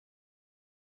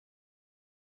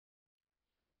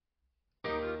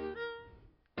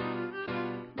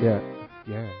Yeah.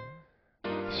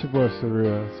 It's your boy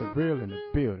Surreal in the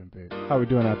building, baby. How we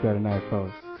doing out there tonight,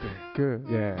 folks? Good.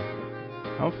 Yeah.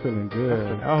 I'm feeling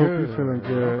good. I hope you're feeling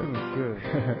good. I'm feeling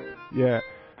good. Yeah.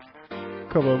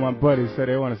 A couple of my buddies said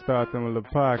they want to start them a little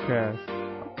podcast.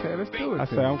 Okay, let's do it. I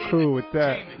said I'm cool with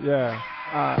that. Yeah.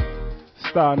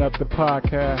 Starting up the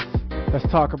podcast.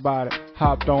 Let's talk about it.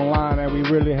 Hopped online and we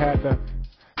really had to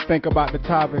think about the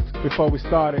topics before we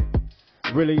started.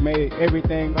 Really made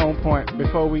everything on point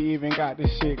before we even got this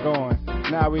shit going.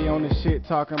 Now we on this shit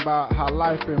talking about how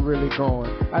life been really going.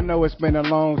 I know it's been a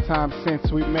long time since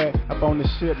we met up on the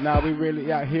ship. Now we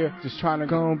really out here just trying to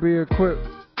go and be equipped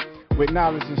with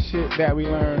knowledge and shit that we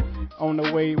learned on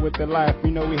the way with the life.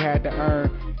 You know we had to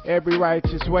earn every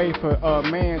righteous way for a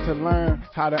man to learn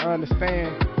how to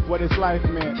understand what his life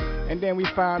meant. And then we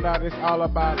found out it's all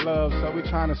about love. So we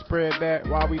trying to spread that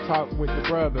while we talk with the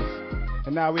brothers.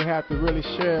 And now we have to really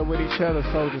share with each other,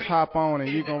 so just hop on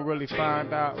and you're going to really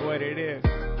find out what it is.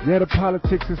 Yeah, the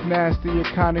politics is nasty,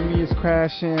 economy is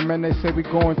crashing. Man, they say we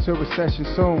going to recession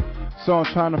soon. So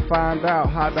I'm trying to find out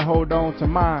how to hold on to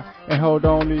mine and hold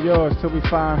on to yours till we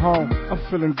find home. I'm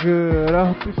feeling good,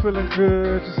 I hope you're feeling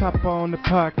good. Just hop on the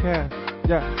podcast,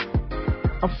 yeah.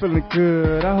 I'm feeling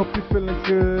good, I hope you're feeling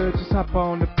good. Just hop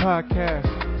on the podcast,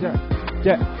 yeah.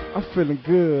 Yeah, I'm feeling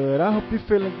good. I hope you're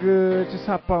feeling good. Just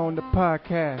hop on the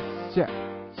podcast. Yeah,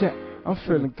 I'm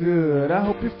feeling good. I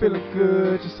hope you're feeling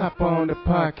good. Just hop on the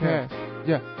podcast.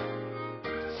 Yeah.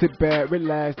 Sit back,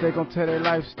 relax. They gon' tell their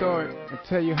life story and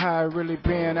tell you how it really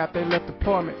been after they left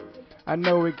deployment. I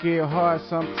know it get hard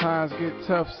sometimes, get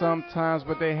tough sometimes,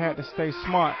 but they had to stay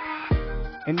smart.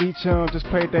 And each of them just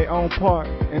played their own part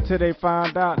until they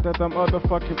found out that them other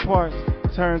fucking parts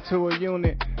turned to a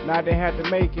unit. Now they had to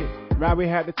make it. Now we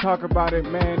had to talk about it,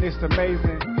 man, it's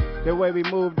amazing. The way we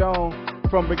moved on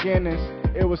from beginnings.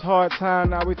 It was hard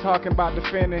time, now we talking about the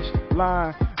finish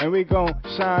line. And we gon'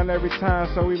 shine every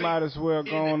time, so we might as well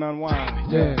go and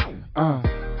unwind. Yeah,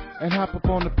 and hop up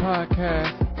on the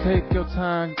podcast. Take your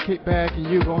time, kick back, and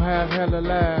you gon' have hella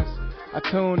laughs. I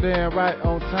tuned in right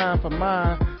on time for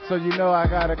mine, so you know I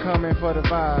gotta come in for the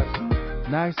vibes.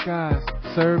 Nice guys,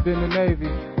 served in the Navy.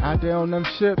 Out there on them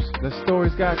ships, the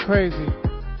stories got crazy.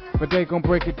 But they gon'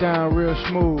 break it down real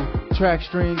smooth. Track,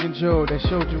 string, and Joe, they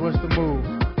showed you what's the move.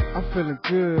 I'm feeling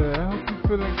good, I hope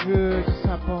you're feeling good. Just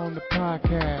hop on the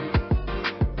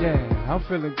podcast. Yeah, I'm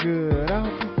feeling good, I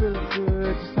hope you're feeling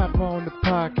good. Just hop on the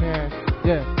podcast.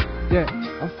 Yeah,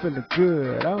 I'm feeling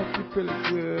good, I hope you're feeling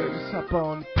good. Just hop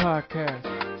on the podcast.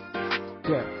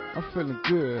 Yeah, I'm feeling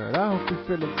good, I hope you're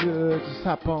feeling good. Just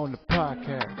hop on the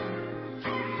podcast.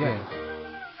 Yeah.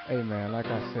 Hey, man, like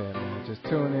I said, man, just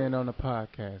tune in on the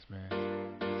podcast, man.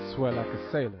 Swear like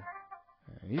a sailor.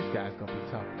 Man, these guys gonna be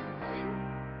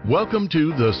talking. Welcome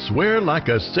to the Swear Like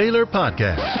a Sailor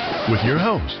podcast with your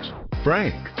hosts,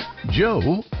 Frank,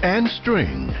 Joe, and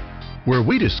String, where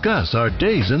we discuss our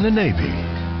days in the Navy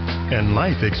and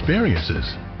life experiences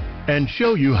and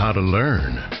show you how to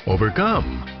learn,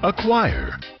 overcome,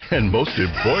 acquire, and most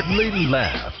importantly,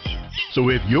 laugh. So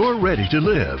if you're ready to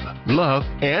live, love,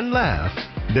 and laugh,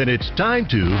 then it's time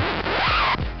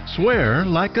to Swear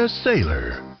Like a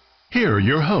Sailor. Here are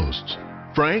your hosts,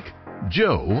 Frank,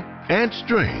 Joe, and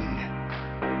String.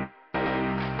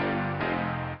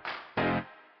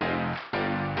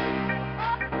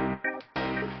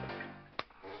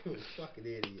 Fucking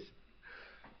idiot.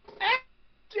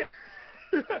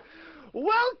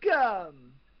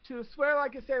 Welcome to Swear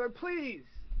Like a Sailor. Please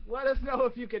let us know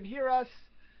if you can hear us.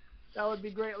 That would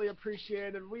be greatly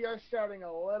appreciated. We are starting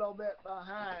a little bit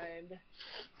behind,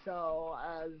 so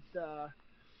as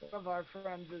one of our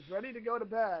friends is ready to go to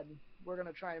bed, we're going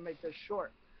to try and make this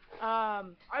short. I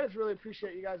just really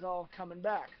appreciate you guys all coming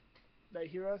back. They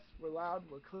hear us, we're loud,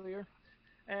 we're clear,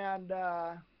 and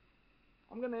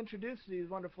I'm going to introduce these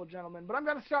wonderful gentlemen, but I'm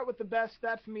going to start with the best.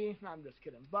 That's me. No, I'm just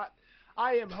kidding. But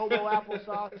I am Hobo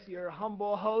Applesauce, your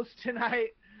humble host tonight.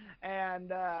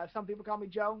 And some people call me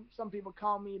Joe. Some people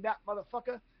call me that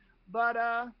motherfucker. But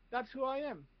that's who I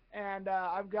am. And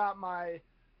I've got my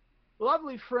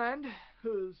lovely friend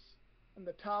who's in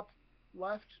the top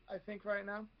left, I think, right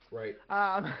now. Right.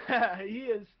 He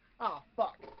is... Oh,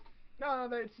 fuck. No,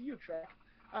 it's you, Trek.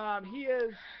 He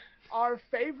is our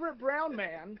favorite brown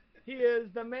man. He is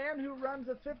the man who runs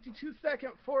a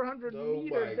 52-second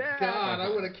 400-meter dash. Oh, my God. I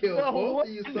would have killed both of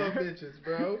you some bitches,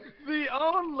 bro. The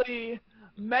only...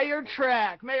 Mayor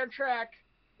Track. Mayor Track,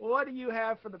 what do you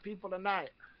have for the people tonight?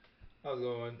 How's it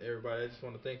going, everybody? I just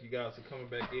want to thank you guys for coming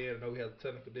back in. I know we had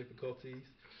technical difficulties.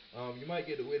 You might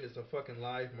get to witness a fucking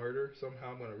live murder.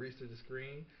 Somehow I'm going to reach to the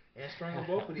screen and strangle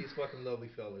both of these fucking lovely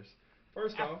fellers.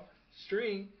 First off,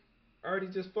 String, I already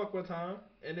just fucked one time,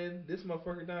 and then this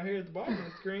motherfucker down here at the bottom of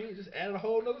the screen just added a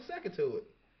whole another second to it.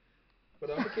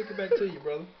 But I'm gonna kick it back to you,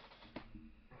 brother.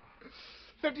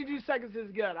 52 seconds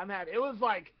is good. I'm happy. It was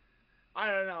like,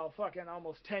 I don't know, fucking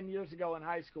almost 10 years ago in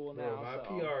high school now. Bro, my so,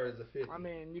 PR is a 50. I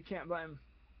mean, you can't blame.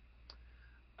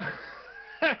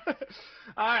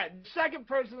 Alright, second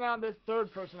person on this,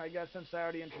 third person, I guess, since I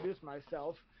already introduced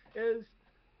myself, is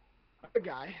a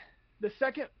guy. The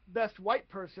second best white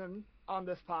person on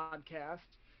this podcast.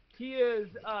 He is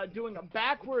doing a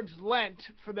backwards Lent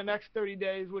for the next 30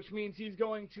 days, which means he's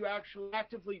going to actually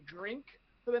actively drink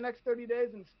for the next 30 days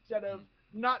instead of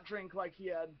not drink like he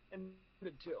had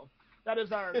intended to. That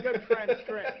is our good friend,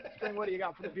 String. String, what do you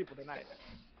got for the people tonight?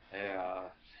 Hey,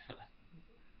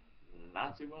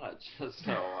 not too much.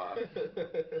 So,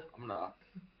 I'm gonna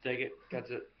take it, catch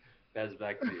it, pass it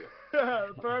back to you.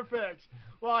 Perfect.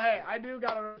 Well, hey, I do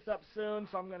got to wrap this up soon,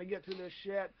 so I'm going to get through this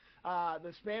shit.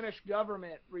 The Spanish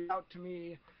government reached out to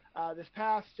me this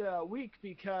past week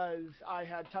because I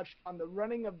had touched on the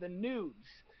running of the nudes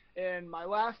in my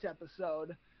last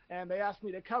episode, and they asked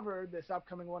me to cover this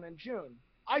upcoming one in June.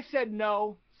 I said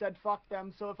no, said fuck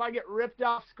them. So if I get ripped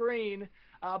off screen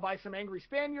by some angry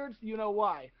Spaniards, you know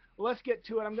why. Let's get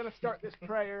to it. I'm going to start this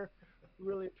prayer.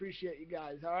 Really appreciate you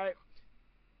guys, all right?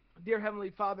 Dear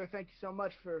Heavenly Father, thank you so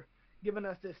much for giving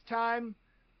us this time,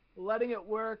 letting it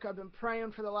work. I've been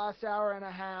praying for the last hour and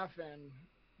a half, and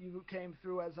you came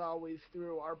through, as always,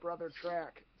 through our brother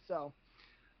Track. So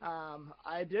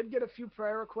I did get a few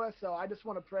prayer requests, so I just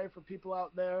want to pray for people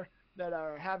out there that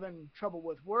are having trouble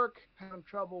with work, having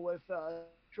trouble with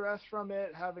stress from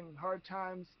it, having hard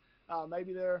times.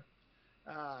 Maybe they're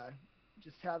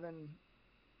just having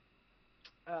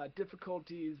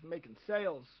difficulties making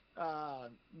sales,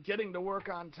 getting to work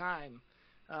on time,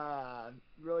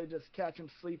 really just catching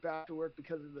sleep after work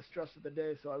because of the stress of the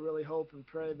day. So I really hope and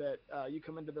pray that you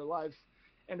come into their lives,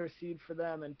 intercede for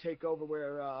them, and take over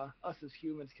where us as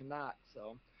humans cannot.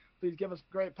 So please give us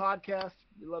a great podcast.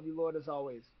 We love you, Lord, as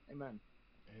always. Amen.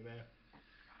 Amen.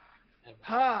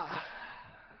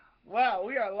 Wow,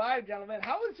 we are live, gentlemen.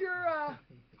 How was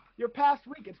your past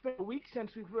week? It's been a week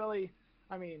since we've really,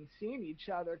 seen each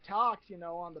other, talked,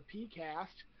 on the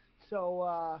PCast.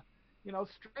 So,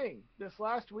 String, this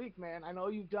last week, man, I know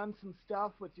you've done some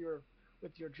stuff with your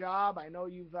job. I know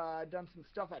you've done some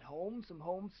stuff at home, some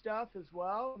home stuff as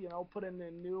well. Putting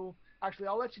in new. Actually,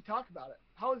 I'll let you talk about it.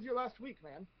 How was your last week,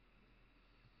 man?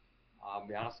 I'll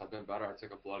be honest, I've been better. I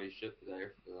took a bloody shit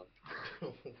today for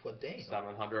Well, damn.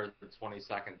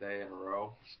 722nd day in a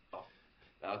row. So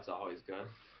that's always good.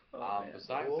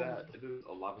 Besides that, it is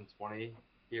 11:20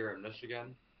 here in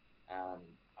Michigan, and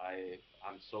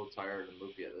I'm so tired and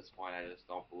loopy at this point. I just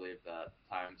don't believe that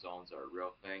time zones are a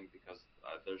real thing, because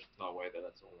there's no way that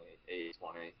it's only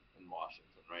 8:20 in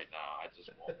Washington right now. I just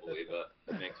won't believe it.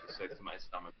 It makes me sick to my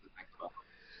stomach to think about.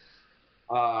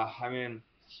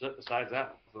 Shit, besides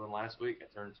that, other than last week, I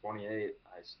turned 28.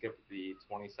 I skipped the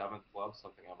 27th club,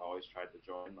 something I've always tried to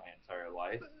join my entire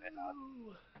life,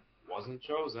 and wasn't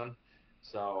chosen.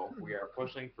 So we are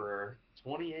pushing for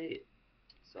 28.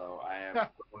 So I am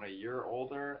grown a year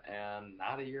older and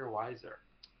not a year wiser.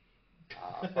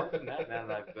 Apart from that,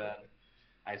 man,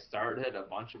 I started a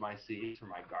bunch of my seeds for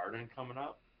my garden coming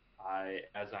up.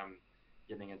 As I'm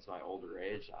getting into my older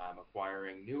age, I'm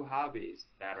acquiring new hobbies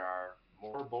that are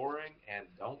more boring and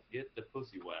don't get the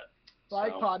pussy wet.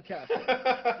 Like podcasting.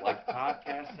 Like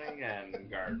podcasting and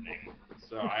gardening.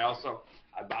 So I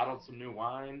bottled some new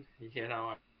wine.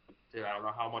 Dude, I don't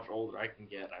know how much older I can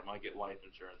get. I might get life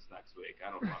insurance next week. I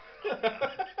don't fucking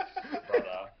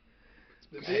know.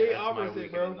 But the big that's my opposite,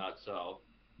 week bro. in a nutshell.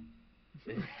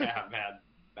 Yeah, man.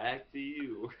 Back to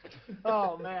you.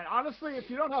 Oh, man. Honestly, if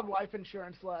you don't have life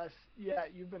insurance,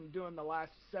 you've been doing the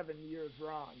last 7 years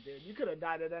wrong, dude. You could have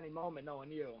died at any moment knowing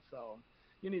you, so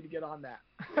you need to get on that.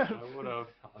 I would have.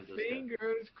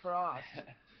 Fingers crossed.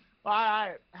 All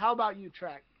right. How about you,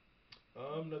 Trek?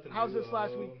 Nothing How's new. this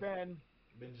last week been?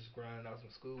 Been just grinding out some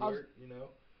schoolwork,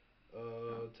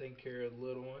 taking care of the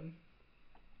little one.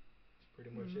 That's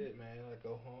pretty much it, man. I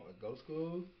go home, go to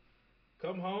school,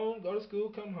 come home, go to school,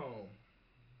 come home.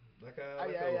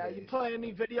 Yeah. You play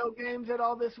any video games at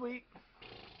all this week?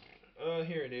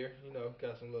 Here and there,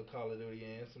 got some little Call of Duty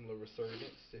and some little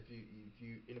Resurgence. If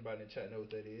you anybody in the chat know what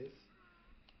that is.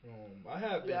 I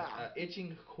have an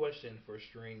itching question for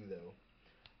String though.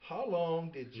 How long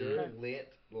did your Lent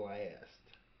last?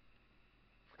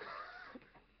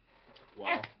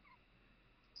 Well,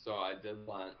 so I did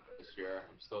Lent this year.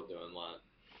 I'm still doing Lent.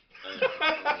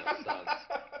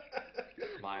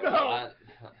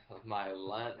 My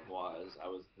Lent was I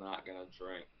was not gonna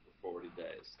drink for 40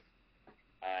 days.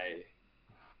 I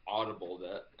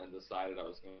I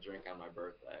was going to drink on my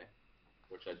birthday,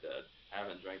 which I did. I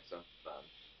haven't drank since then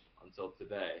until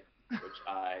today, which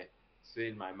I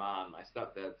seen my mom, my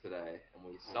stepdad today, and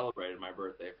we celebrated my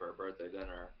birthday for a birthday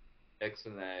dinner.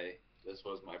 Ixnay, this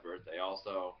was my birthday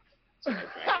also, so I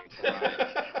drank it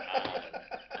tonight.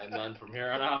 And then from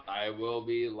here on out, I will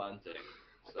be lenting.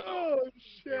 So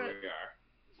here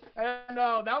we are. And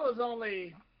that was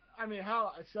only, I mean,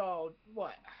 so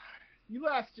what? You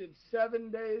lasted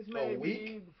 7 days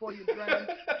maybe before you drank.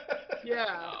 Yeah.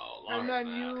 No, and then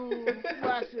you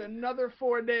lasted another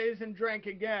 4 days and drank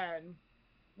again.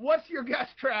 What's your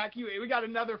guest track? We got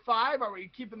another 5? Are we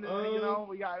keeping the?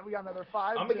 We got another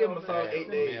 5. I'm gonna give him a solid 8 days.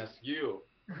 Let me ask you.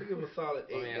 I'm gonna give him a solid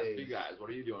 8 days. Let me ask you guys. What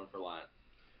are you doing for Lent?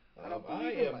 I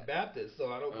am Baptist,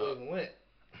 so I don't believe in Lent.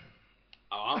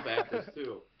 Oh, I'm Baptist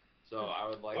too. So I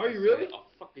would like. Are to you say really?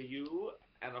 A fuck you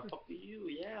and a fuck you.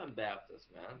 Yeah, I'm Baptist,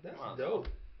 man. That's Come on, dope.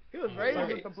 He was raised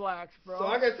with the blacks, bro. So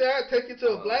like I said, I take you to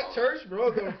a black church, bro.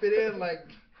 It's gonna fit in like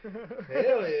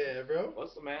hell yeah, bro.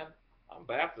 Listen, man. I'm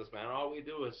Baptist, man. All we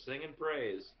do is sing and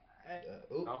praise.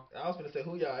 No? I was gonna say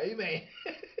who y'all, amen.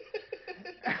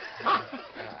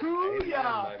 Who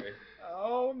y'all? Baby.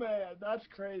 Oh man, that's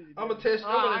crazy. Dude. I'm gonna test you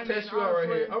out right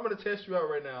here. I'm gonna test you out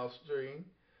right now, Stream.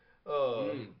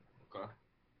 Okay.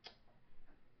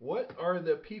 What are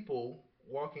the people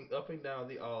walking up and down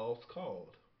the aisles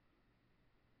called?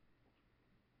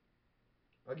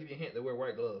 I'll give you a hint. They wear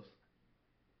white gloves.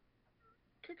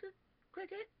 Cricket.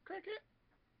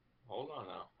 Hold on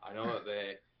now. I know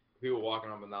that people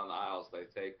walking up and down the aisles, they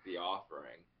take the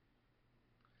offering.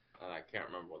 And I can't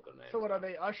remember what their name is. So what are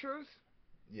they, ushers?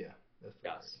 Yeah, that's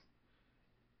Yes.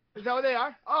 Right. Is that what they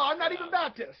are? Oh, I'm not even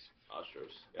Baptist.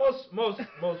 Ushers. Yeah.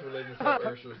 Most religions have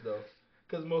ushers though,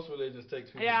 because most religions take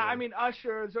people. Yeah, I mean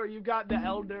ushers, or you got the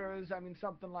elders. I mean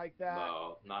something like that.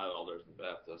 No, not elders and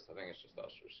Baptists. I think it's just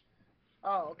ushers.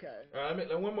 Oh, okay. I mean,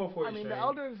 one more for you. I mean Shane. the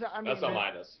elders. That's a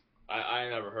minus. I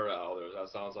never heard of elders. That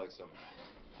sounds like some.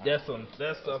 That's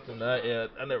something that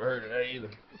I never heard of that either.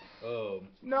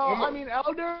 No, I mean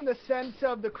elder in the sense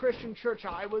of the Christian church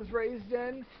I was raised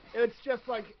in. It's just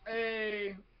like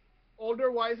a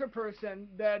older, wiser person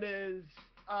that is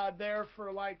there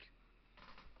for like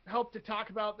help to talk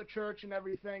about the church and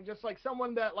everything. Just like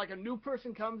someone that like a new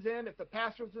person comes in, if the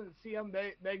pastor doesn't see them,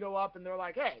 they go up and they're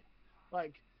like, hey,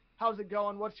 like, how's it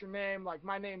going? What's your name? Like,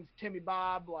 my name's Timmy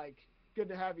Bob. Like, good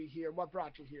to have you here. What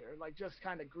brought you here? Like, just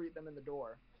kind of greet them in the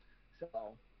door.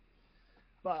 So,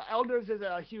 but elders is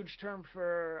a huge term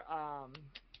for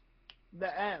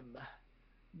the M.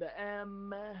 The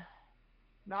M,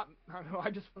 not, I don't know, I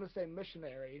just want to say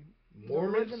missionary.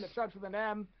 Mormons? The religion that starts with an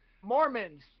M.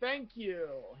 Mormons, thank you.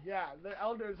 Yeah, the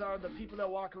elders are the people that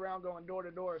walk around going door to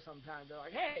door sometimes. They're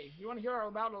like, hey, you want to hear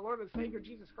about our Lord and Savior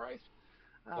Jesus Christ?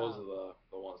 Those are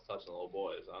the ones touching the little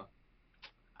boys, huh?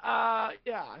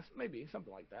 Yeah, maybe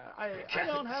something like that. I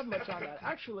don't have much on that.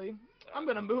 Actually, I'm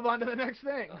gonna move on to the next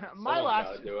thing. My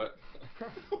last. Gotta do it.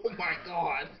 Oh my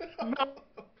God.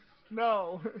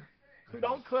 No,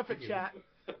 don't clip it, chat.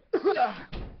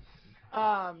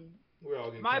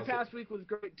 My past week was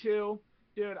great too,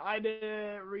 dude. I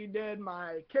redid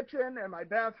my kitchen and my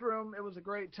bathroom. It was a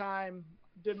great time.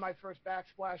 Did my first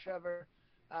backsplash ever.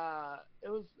 It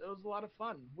was a lot of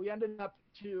fun. We ended up,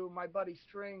 to my buddy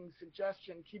String's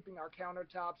suggestion, keeping our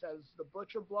countertops as the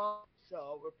butcher block,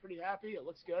 so we're pretty happy. It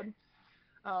looks good.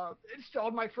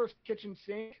 Installed my first kitchen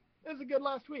sink. It was a good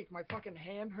last week. My fucking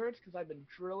hand hurts because I've been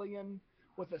drilling in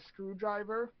with a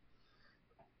screwdriver.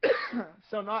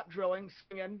 So not drilling,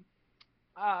 swinging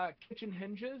kitchen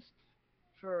hinges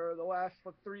for the last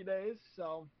 3 days.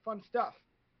 So fun stuff.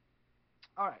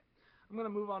 All right. I'm going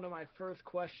to move on to my first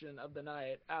question of the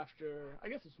night after, I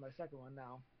guess it's my second one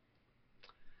now.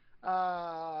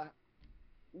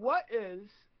 What is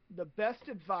the best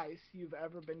advice you've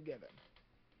ever been given?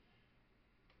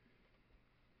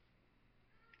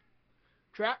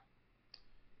 Trap?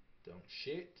 Don't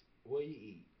shit where you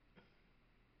eat.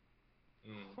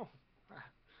 Oh,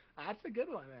 that's a good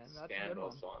one, man. That's Scandal,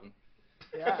 a good one. son.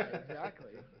 Yeah,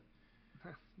 exactly.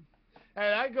 Hey,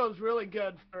 that goes really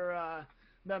good for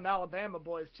them Alabama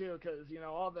boys too, because you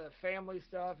know all the family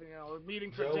stuff, and you know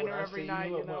meeting for Joe, dinner every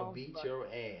night. I'm gonna beat your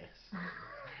ass,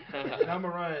 and I'm gonna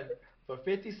run for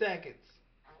 50 seconds.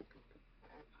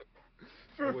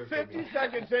 For 50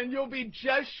 seconds, and you'll be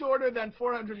just shorter than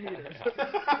 400 meters.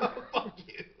 Fuck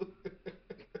you.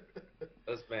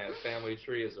 This man's family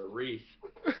tree is a reef.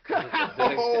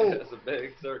 It's a big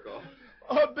circle.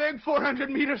 A big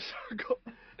 400-meter circle.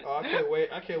 Oh, I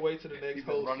can't wait till the next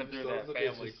host. Running through that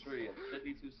family tree in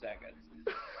 52 seconds.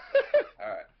 All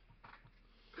right.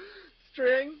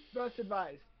 String, best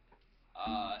advice.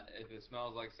 If it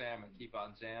smells like salmon, keep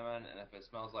on jamming, and if it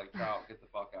smells like trout, get the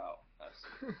fuck out.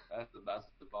 That's the best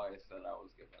advice that I was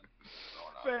given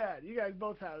growing up. Man, you guys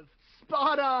both have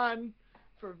spot on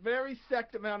for a very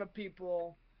sect amount of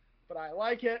people, but I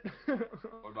like it.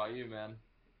 What about you, man?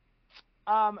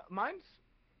 Mine's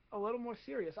a little more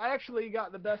serious. I actually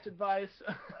got the best advice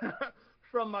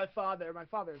from my father. My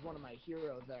father is one of my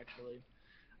heroes, actually.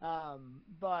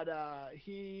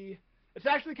 It's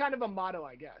actually kind of a motto,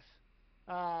 I guess.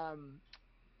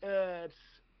 It's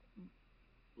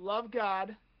love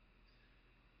God,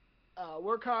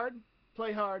 work hard,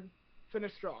 play hard,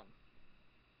 finish strong.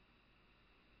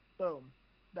 Boom.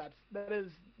 That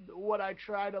is what I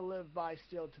try to live by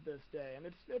still to this day, and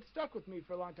it's stuck with me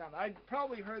for a long time. I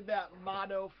probably heard that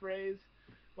motto phrase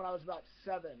when I was about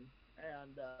 7,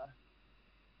 and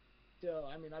still,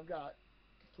 I mean, I've got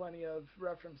plenty of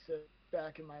references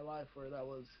back in my life where that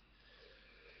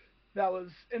was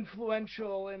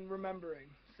influential in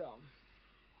remembering. So,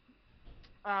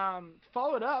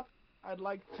 followed up, I'd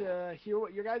like to hear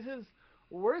what your guys'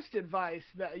 worst advice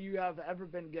that you have ever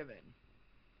been given.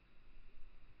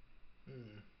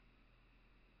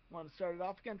 Want to start it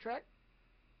off again, Track?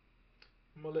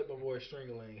 I'm gonna let my boy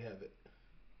Stringaling have it.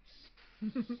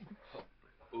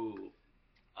 Ooh.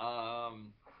 Oh,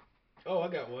 I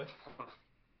got one.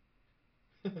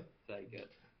 Take it.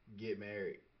 Get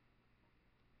married.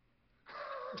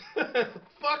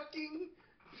 Fucking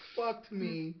fucked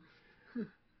me.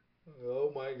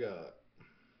 Oh my god.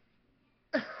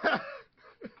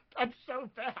 That's so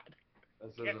bad.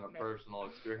 This isn't a personal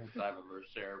experience I've ever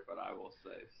shared, but I will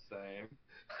say same.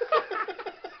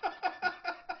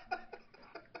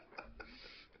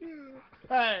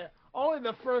 Hey, only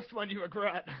the first one you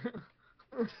regret.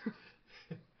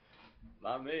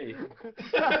 Not me.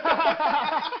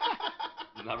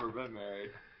 Never been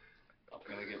married. I'm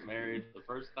gonna get married the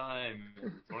first time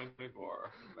in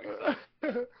 2024.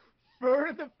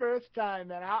 For the first time,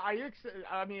 man. Are you?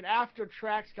 I mean, after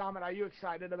Track's comment, are you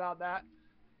excited about that?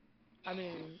 I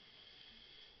mean,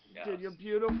 Yes. dude, your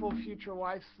beautiful future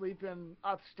wife sleeping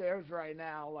upstairs right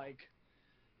now, like.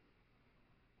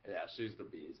 Yeah, she's the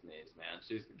bee's knees, man.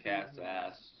 She's the cat's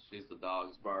ass. She's the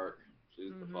dog's bark.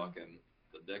 She's the fucking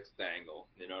the dick's dangle.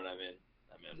 You know what I mean?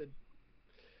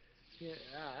 Yeah,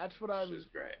 that's what I'm. She's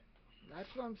great. That's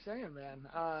what I'm saying, man.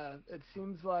 It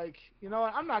seems like, you know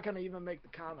what? I'm not gonna even make the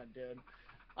comment, dude.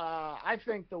 I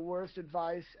think the worst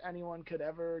advice anyone could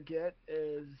ever get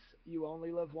is you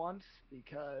only live once,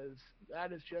 because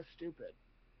that is just stupid.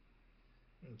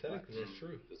 Technically, that's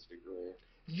true. Disagree.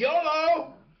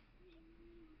 YOLO!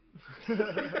 You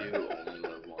only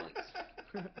live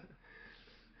once.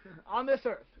 On this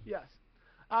earth, yes.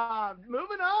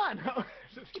 Moving on.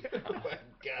 Just kidding. Oh my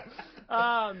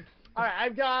god. All right,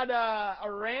 I've got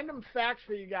a random fact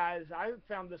for you guys. I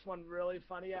found this one really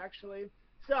funny, actually.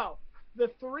 So,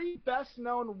 the 3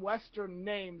 best-known Western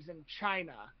names in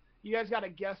China. You guys got to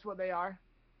guess what they are?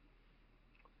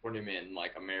 What do you mean,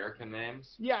 like American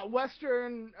names? Yeah,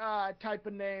 Western type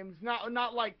of names.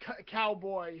 Not like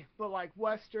cowboy, but like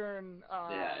Western.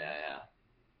 Yeah.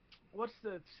 What's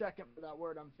the second for that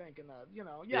word I'm thinking of? You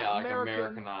know, like American.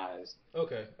 Americanized.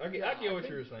 Okay, I get what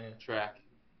you were saying. Track.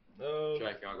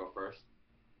 Track, you want to go first?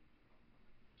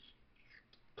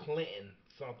 Clinton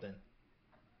something.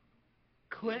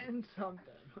 Clinton something.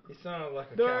 He sounded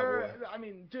like a cowboy. I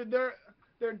mean, dude, they're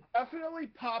definitely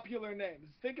popular names.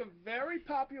 Think of very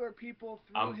popular people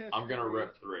through history. I'm gonna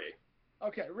rip 3.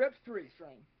 Okay, rip 3,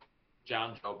 Strain.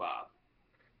 John, Joe, Bob.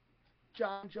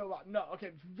 John, Joe, Bob. No,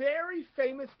 okay, very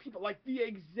famous people. Like the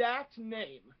exact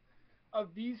name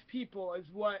of these people is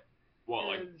what. What,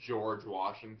 like George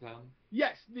Washington?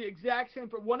 Yes, the exact same.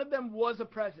 One of them was a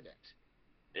president.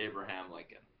 Abraham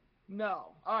Lincoln.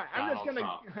 No. All right,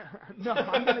 Donald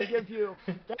I'm gonna give you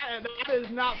that is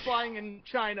not flying in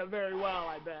China very well,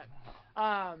 I bet.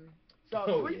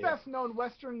 So 3 best-known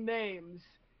Western names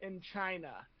in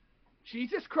China: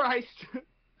 Jesus Christ,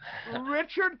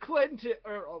 Richard Clinton,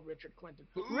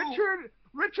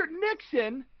 Richard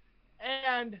Nixon,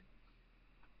 and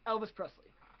Elvis Presley.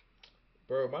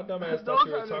 Bro, my dumb ass thought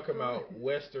you were talking about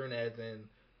Western as in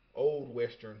old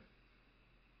Western.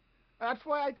 That's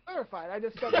why I clarified. I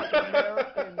just said like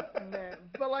American name.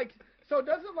 But like, so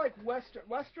doesn't like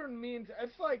Western means,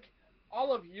 it's like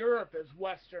all of Europe is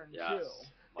Western too.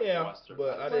 Like yeah, Western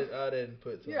but medicine. I didn't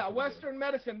put. Yeah, Western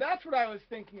medicine. That's what I was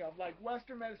thinking of. Like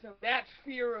Western medicine. That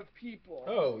sphere of people.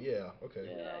 Oh yeah, okay.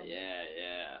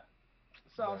 Yeah.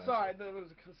 So I'm sorry, there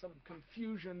was some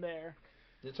confusion there.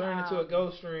 You turned into a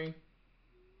ghost string.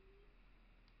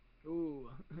 Ooh.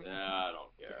 Yeah, I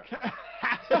don't care.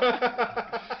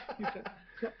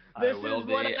 This I will is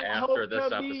what be I after hope this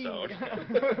to be. episode.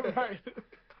 Right.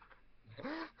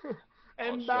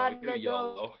 And I'll show you go.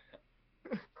 YOLO.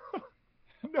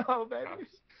 No, baby.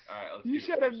 All right, let's You keep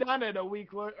should have forcing. done it a week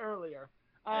earlier.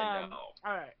 I know.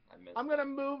 All right. I missed I'm going to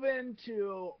move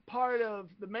into part of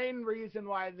the main reason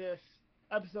why this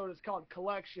episode is called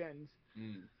Collections.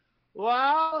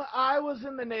 While I was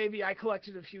in the Navy, I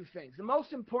collected a few things. The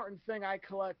most important thing I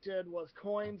collected was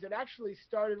coins. It actually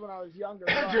started when I was younger.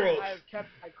 But I've kept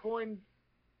my coin.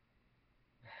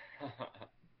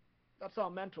 That's all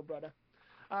mental, brother.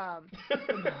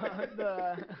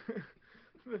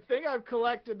 The thing I've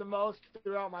collected the most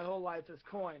throughout my whole life is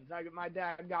coins. My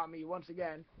dad got me, once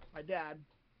again, my dad,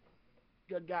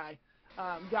 good guy,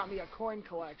 got me a coin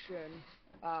collection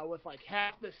with like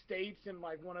half the states in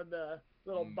like one of the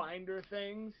little binder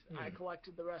things. I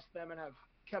collected the rest of them and have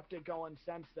kept it going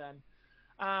since then.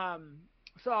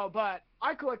 But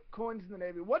I collect coins in the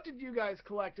Navy. What did you guys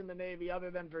collect in the Navy other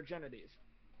than virginities?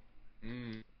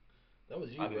 That was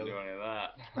you, I didn't do brother. any of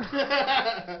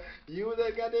that. You was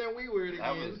that goddamn wee word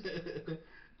again.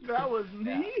 That was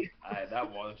me?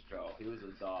 That was Joe. He was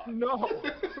a dog. No.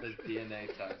 His DNA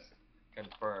test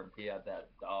confirmed he had that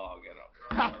dog in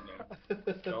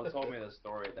him. Joe told me the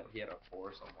story that he had a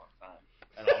foursome one time.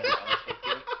 And I'll be honest with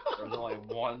you, there was only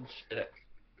one chick.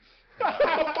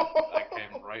 That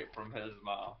came right from his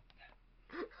mouth.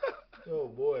 Oh,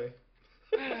 boy.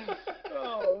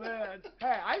 Oh, man.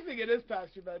 Hey, I think it is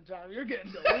past your bedtime. You're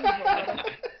getting delusional.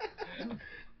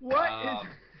 What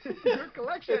is your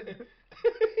collection?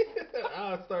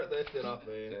 I'll start that shit off,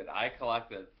 man. Dude, I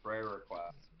collected prayer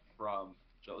requests from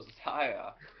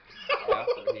Josiah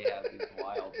after he had these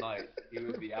wild nights. He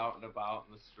would be out and about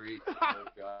in the streets and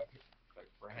would be like,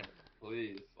 Brandon,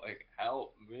 please, like,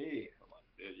 help me. I'm like,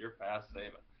 dude, you're past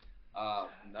saving.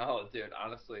 No, dude,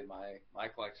 honestly, my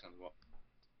collection was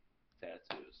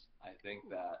tattoos. I think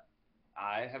that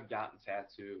I have gotten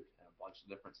tattooed in a bunch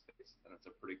of different states, and it's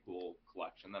a pretty cool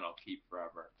collection that I'll keep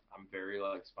forever. I'm very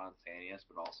like spontaneous,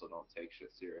 but also don't take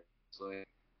shit seriously.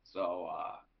 So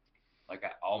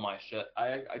all my shit,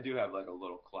 I do have like a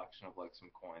little collection of like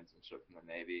some coins and shit from the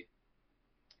Navy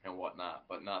and whatnot,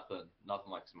 but nothing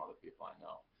like some other people I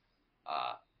know.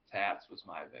 Tats was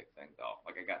my big thing though.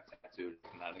 Like I got tattooed in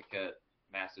Connecticut,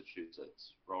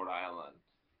 Massachusetts, Rhode Island,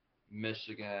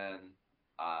 Michigan,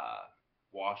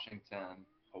 Washington,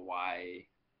 Hawaii.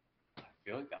 I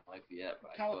feel like that might be it.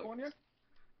 But California?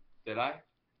 Did I?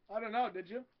 I don't know. Did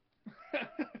you?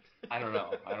 I don't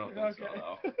know. I don't think Okay.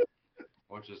 so, though.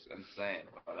 Which is insane.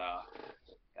 But,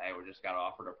 hey, we just got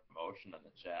offered a promotion in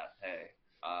the chat. Hey,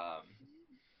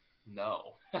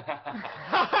 no.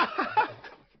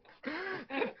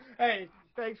 Hey,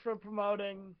 thanks for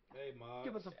promoting. Hey, Mom.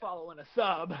 Give us a follow and a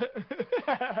sub.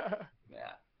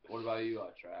 Yeah. What about you,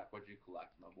 Track? What'd you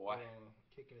collect, my boy?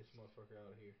 Kicking this motherfucker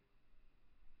out of here.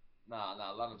 Nah,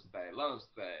 let him stay. Let him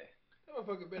stay. That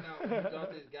motherfucker been out. He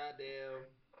dropped his goddamn.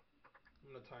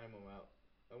 I'm gonna time him out.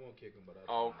 I won't kick him, but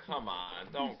I'll. Oh, come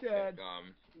on. Don't kick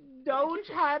him.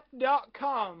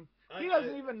 Dogetype.com. He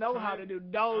doesn't even know how to do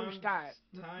Doge type.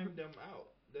 Timed him out.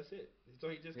 That's it. So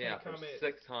he just Yeah, can't for comment.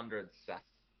 600 seconds.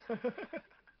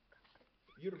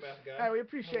 You the math guy. Hey, we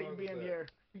appreciate How you long is being that? here.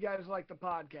 You guys like the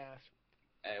podcast.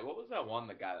 Hey, what was that one?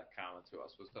 The guy that commented to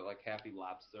us was it like Happy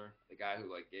Lobster, the guy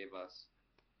who like gave us.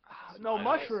 No,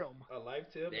 mushroom. A life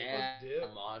tip. Yeah, A dip.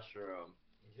 the mushroom.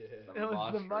 Yeah. It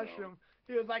was the mushroom.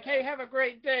 He was like, "Hey, have a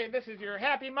great day. This is your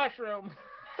happy mushroom."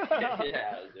 Yeah,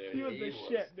 dude. He was the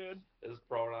shit, dude. His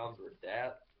pronouns were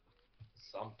dat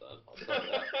something. I'll tell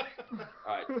you that.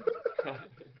 All right.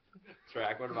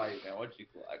 Track. What about you, man? What'd you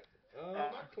collect?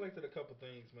 I collected a couple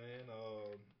things, man.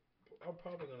 I'm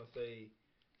probably gonna say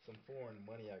some foreign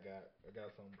money. I got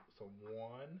some $1,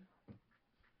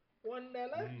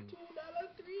 $2, $3,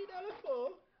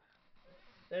 $4.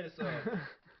 That is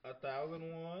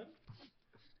 1,001.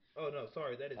 Oh no,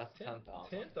 sorry, that is That's 10,000.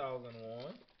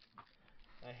 10,001.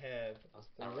 I have That's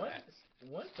 10 racks.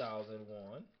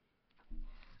 1,001.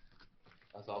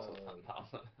 That's also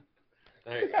 10,000.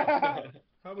 There you go.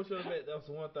 How much of that? That was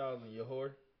 1,000, you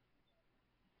whore.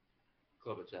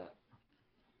 Club of chat.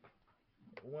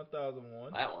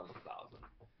 1,001. That one's 1,000.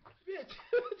 Bitch,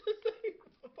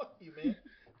 fuck you, man.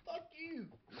 Fuck you.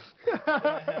 And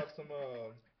I have some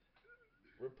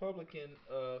Republican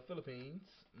Philippines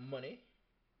money.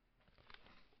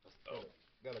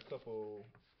 Got a couple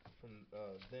from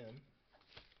them.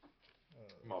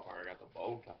 Motherfucker got the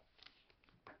bow tie.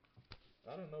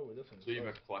 I don't know where this one's So you've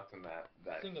from. been collecting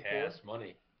that Singapore. cash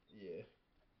money. Yeah.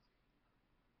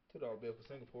 $2 bill for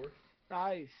Singapore.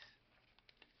 Nice.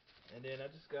 And then I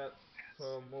just got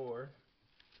some more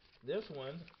This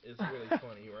one is really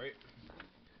funny, right?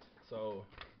 So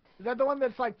Is that the one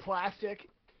that's like plastic?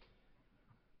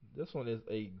 this one is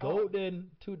a golden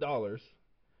 $2.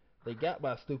 They got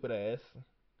my stupid ass.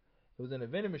 It was in a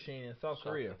vending machine in South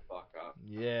Korea. Shut the fuck up.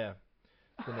 Yeah.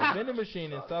 It's in a vending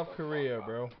machine in South Korea,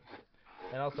 bro.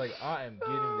 And I was like, I am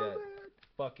getting that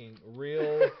fucking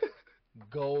real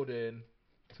golden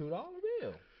 $2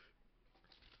 bill.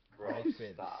 Bro, I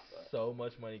spent stop it. so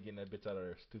much money getting that bitch out of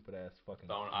their stupid ass fucking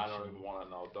I don't machine. even want to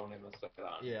know. Don't even say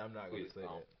that. Yeah, I'm not going to Please say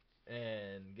don't. that.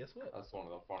 And guess what? That's one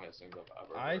of the funniest things I've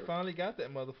ever I heard. finally got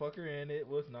that motherfucker, and it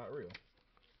was not real.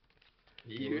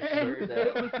 You sure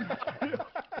did.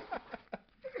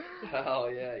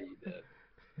 Hell yeah, you did.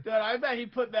 Dude, I bet he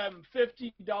put them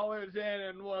 $50 in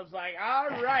and was like, all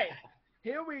right,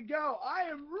 here we go. I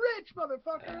am rich,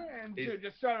 motherfucker. And dude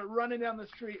just started running down the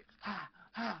street. Ha,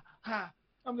 ha, ha.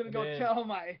 I'm going to go tell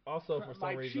my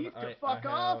reason, chief to I fuck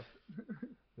have off.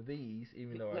 these,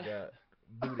 even though I got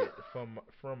booted from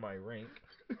my rank.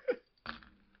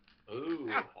 Ooh,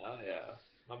 hell yeah.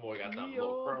 My boy got them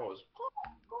little crows.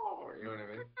 You know what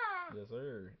I mean? Yes,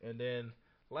 sir. And then,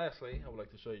 lastly, I would like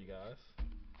to show you guys.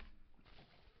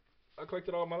 I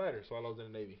collected all my letters while I was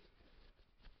in the Navy.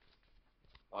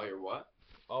 All your what?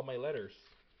 All my letters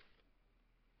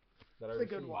that I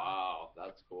received. Wow,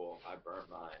 that's cool. I burnt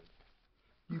mine.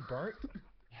 You burnt?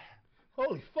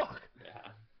 Holy fuck!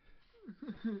 Yeah.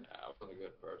 Yeah, I was a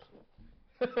good person.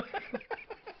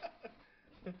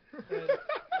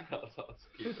 Let's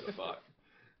keep it a buck.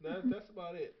 That's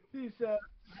about it. He said,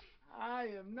 I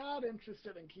am not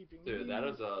interested in keeping Dude, these. that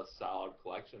is a solid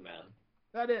collection, man.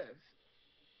 That is.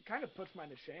 It kind of puts mine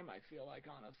to shame, I feel like,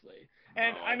 honestly.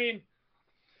 And, I mean,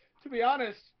 to be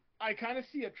honest, I kind of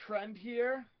see a trend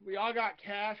here. We all got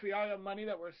cash. We all got money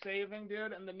that we're saving,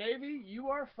 dude. And the Navy, you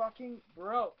are fucking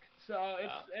broke. So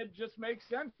it just makes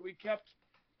sense. We kept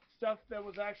stuff that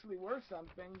was actually worth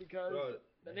something because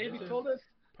the Navy told us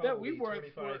that we weren't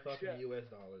worth fucking shit. US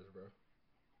dollars, bro.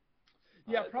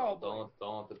 Yeah, probably.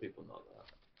 Don't let the people know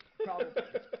that. Probably.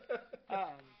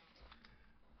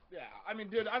 Yeah, I mean,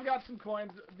 dude, I've got some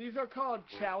coins. These are called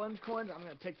challenge coins. I'm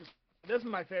going to take this. This is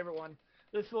my favorite one.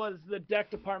 This was the deck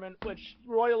department, which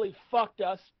royally fucked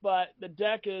us, but the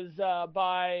deck is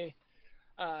by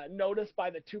noticed by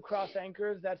the 2 cross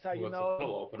anchors. That's how you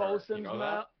know bosun's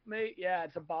mate. Yeah,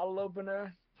 it's a bottle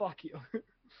opener. Fuck you.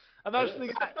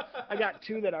 I got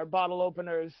 2 that are bottle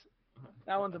openers.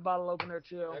 That one's a bottle opener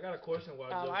too. I got a question.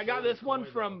 I got this one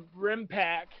from Rim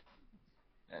Pack.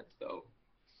 That's dope.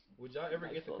 Would y'all ever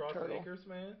get the cross anchors,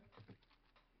 man?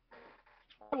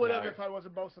 I would have if I was a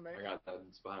bosun mate. I got that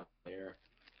behind my ear.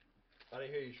 I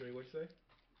didn't hear you, Shree. What'd you say?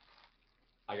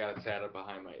 I got it tatted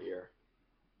behind my ear.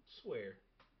 Swear.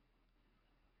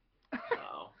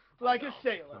 No. Like a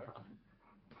sailor.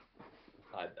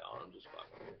 I don't. I'm just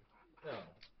fucking with you. No.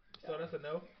 So that's a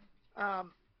no?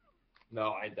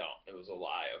 No, I don't. It was a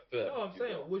lie. A fib. No, I'm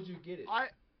saying, would you get it? I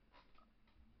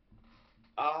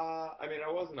mean,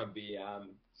 I wasn't a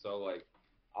BM, so like,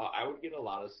 I would get a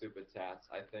lot of stupid tats.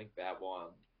 I think that one,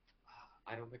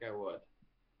 I don't think I would.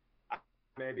 I'd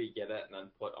maybe get it and then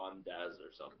put on Dez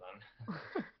or something.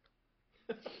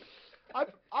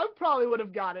 I probably would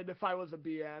have got it if I was a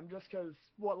BM, just because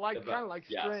kind of like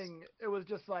String. It was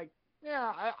just like,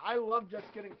 yeah, I love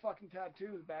just getting fucking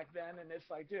tattoos back then, and it's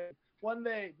like, dude, when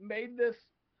they made this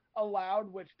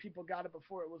allowed, which people got it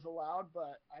before it was allowed,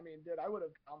 but I mean, dude, I would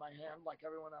have on my hand like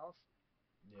everyone else.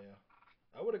 Yeah,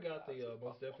 I would have got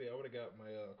most definitely. I would have got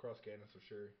my cross cannons for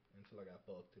sure until I got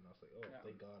fucked, and I was like, oh,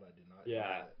 thank God I did not.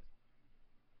 Yeah.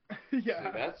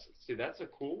 Yeah. That's a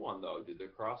cool one though, dude. The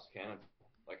cross cannon.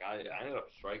 Like I ended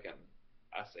up striking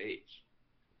SH,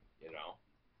 you know.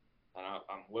 And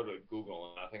I'm literally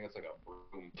Googling. I think it's like a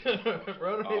broom.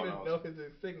 Bro, don't even know his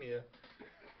insignia.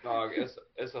 Dog, it's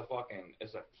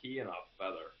a key and a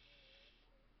feather.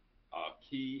 A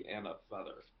key and a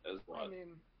feather is what. I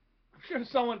mean, I'm sure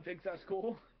someone thinks that's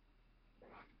cool.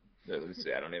 Let me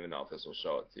see. I don't even know if this will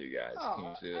show it to you guys. Can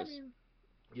you see this? I mean,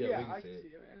 yeah, I can see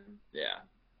it, man. Yeah.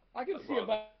 I can see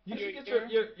about. You should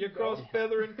get your cross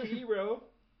feather and key, bro.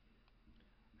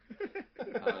 Oh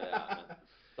yeah.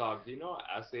 Dog, do you know what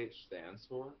SH stands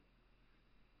for?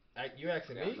 You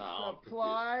asking me? No,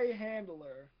 Supply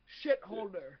handler. Shit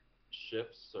holder.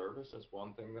 Ship service is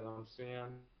one thing that I'm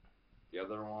seeing. The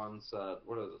other one said,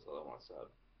 what does this other one said?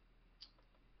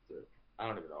 Dude, I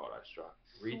don't even know what I struck.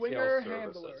 Retail Swinger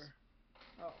services. handler.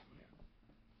 Oh,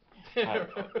 man. I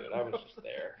don't know, dude. I was just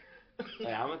there.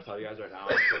 Hey, I'm going to tell you guys right now,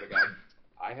 I swear to God,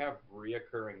 I have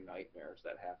reoccurring nightmares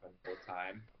that happen full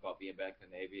time about being back in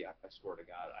the Navy. I swear to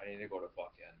God, I need to go to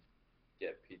fucking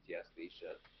get PTSD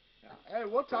shit. Yeah. Hey,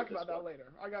 we'll talk about that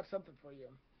later. I got something for you.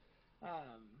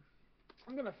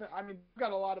 I'm gonna. I've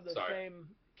got a lot of the same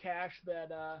cash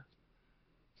that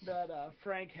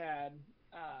Frank had.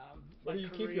 Where do you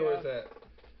Korea, keep yours at?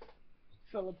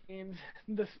 Philippines,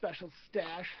 the special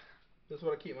stash. That's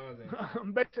what I keep mine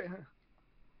in. But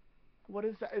what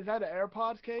is that? Is that an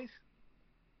AirPods case?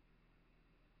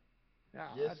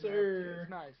 Yeah. Yes, sir. It's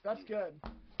nice. That's good.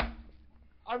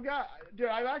 I've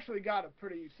actually got a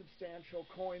pretty substantial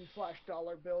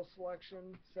coin/dollar bill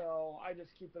selection, so I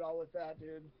just keep it all with that,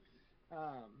 dude.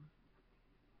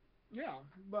 Yeah,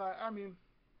 but I mean,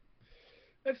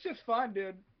 it's just fun,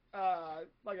 dude.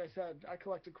 Like I said, I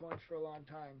collected coins for a long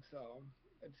time, so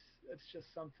it's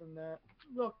just something that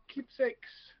little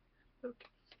keepsakes.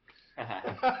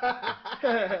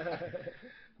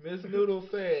 Miss Noodle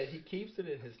said he keeps it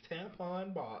in his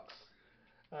tampon box.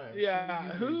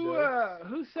 Yeah,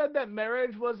 who said that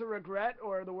marriage was a regret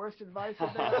or the worst advice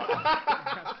of their life?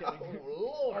 I'm kidding.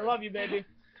 Oh, Lord. I love you, baby.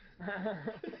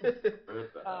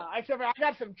 Except for I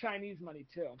got some Chinese money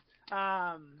too.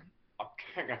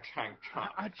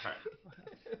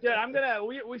 Dude,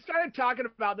 we started talking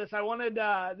about this. I wanted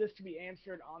this to be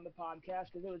answered on the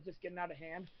podcast because it was just getting out of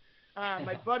hand.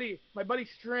 My buddy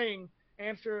String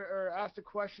asked a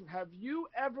question. Have you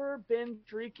ever been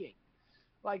streaking?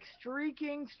 Like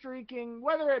streaking,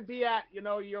 whether it be at,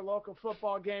 your local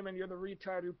football game and you're the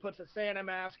retard who puts a Santa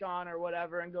mask on or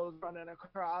whatever and goes running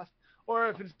across, or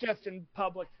if it's just in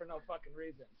public for no fucking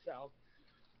reason. So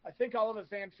I think all of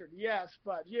us answered yes,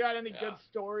 but you got any good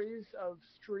stories of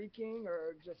streaking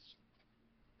or just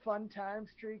fun time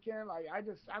streaking? Like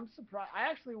I'm surprised. I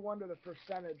actually wonder the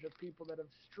percentage of people that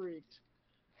have streaked.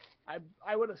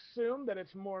 I would assume that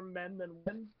it's more men than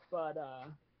women, but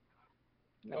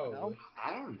no.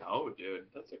 I don't know, dude.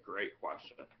 That's a great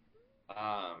question.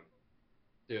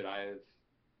 Dude,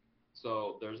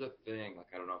 so there's a thing,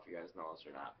 like, I don't know if you guys know this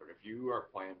or not, but if you are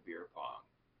playing beer pong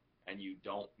and you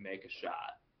don't make a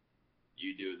shot,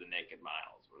 you do the naked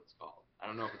mile is what it's called. I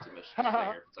don't know if it's a Michigan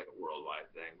thing or if it's like a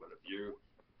worldwide thing, but if you're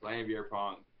playing beer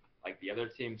pong, like the other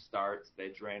team starts, they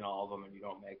drain all of them and you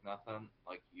don't make nothing,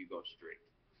 like you go streak.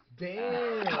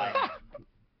 Damn.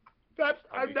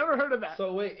 I've never heard of that.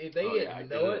 So wait, if they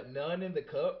none in the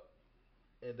cup,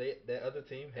 and that other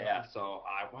team has so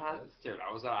I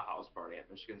was at a house party at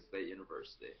Michigan State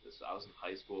University. I was in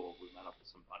high school. We met up with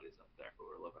some buddies up there who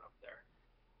were living up there.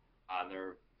 On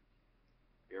their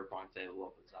beer pong table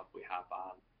opens up. We hop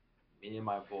on. Me and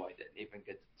my boy didn't even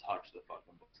get to touch the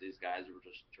fucking books. These guys were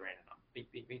just draining them. Bing,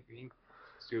 bing, bing, bing.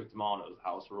 Scooped them all, and it was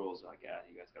house rules. Like, yeah,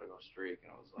 you guys gotta go streak.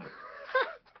 And I was like,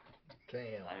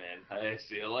 damn. I mean, hey,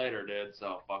 see you later, dude.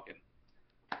 So fucking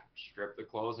strip the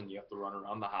clothes, and you have to run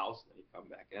around the house. And then you come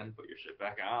back in, put your shit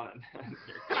back on, and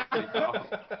you're good to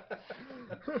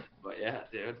go. But yeah,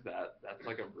 dude, that's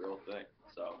like a real thing.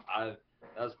 So that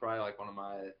was probably like one of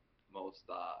my most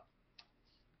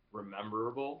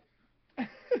rememberable.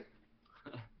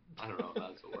 I don't know if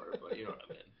that's a word, but you know what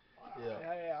I mean.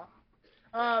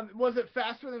 Yeah. Was it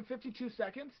faster than 52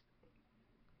 seconds?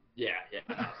 Yeah.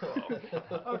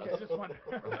 Okay, just wondering.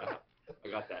 I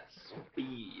got that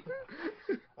speed.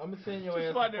 I'm gonna send your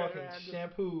ass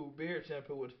fucking beard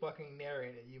shampoo with fucking Nary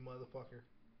in it, you motherfucker.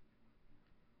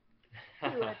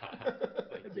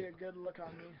 It'd be a good look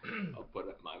on me. I'll put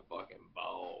it in my fucking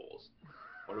balls.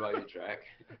 What about you, Jack?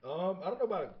 I don't know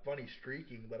about a funny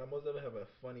streaking, but I must have a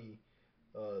funny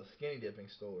skinny dipping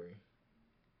story.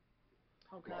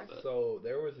 Okay. So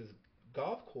there was this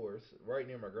golf course right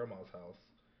near my grandma's house,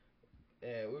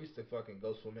 and we used to fucking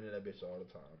go swimming in that bitch all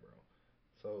the time, bro.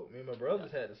 So me and my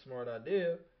brothers had the smart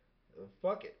idea,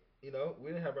 fuck it, we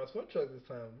didn't have our swim trunks this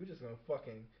time. We just gonna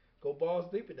fucking go balls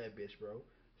deep in that bitch, bro.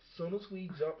 Soon as we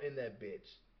jump in that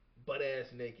bitch, butt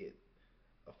ass naked,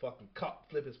 a fucking cop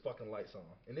flip his fucking lights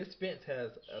on, and this fence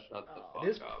has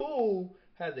pool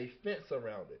has a fence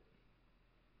around it.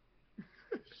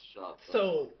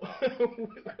 So, I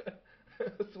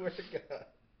swear to God,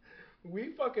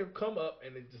 we fucking come up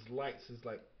and it just lights. It's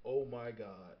like, oh my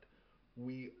God,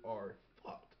 we are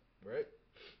fucked, right?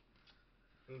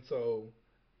 And so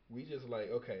we just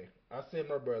like, okay, I send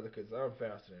my brother because I'm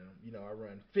faster than him. I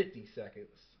run 50 seconds.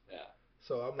 Yeah.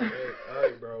 So I'm like, hey, all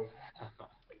right, bro,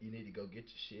 you need to go get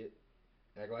your shit.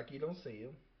 Act like you don't see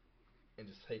him, and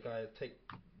just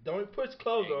don't put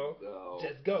clothes on.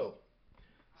 Just go.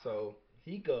 So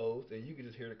he goes, and you can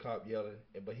just hear the cop yelling,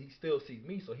 but he still sees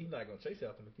me, so he's not gonna chase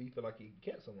after me if he feel like he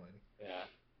can catch somebody. Yeah.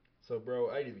 So, bro,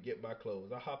 I didn't even get my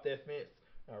clothes. I hopped that fence,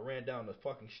 and I ran down the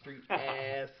fucking street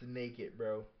ass naked,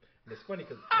 bro. And it's funny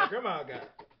because my grandma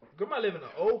live in an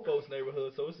old folks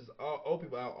neighborhood, so it's just all old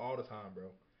people out all the time,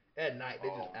 bro. At night, they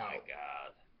just out. Oh my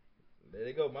God.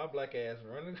 they go my black ass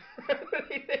running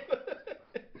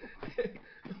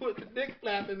with the dick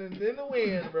flapping and in the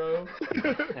wind, bro.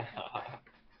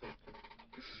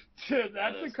 Dude,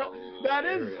 that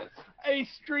is a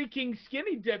streaking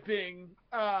skinny dipping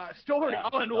story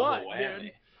all in one, whammy.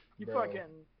 dude. You Bro.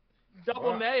 fucking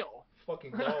double nail.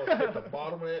 Fucking balls hit the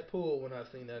bottom of that pool when I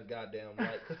seen that goddamn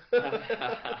light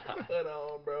cut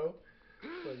on, bro.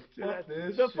 Like, fuck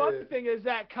this the shit. funny thing is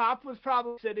that cop was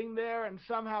probably sitting there and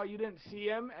somehow you didn't see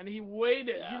him and he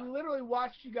waited. Yeah. He literally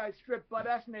watched you guys strip butt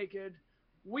ass naked,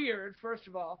 weird, first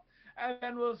of all, and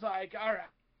then was like, all right,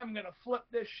 I'm going to flip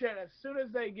this shit as soon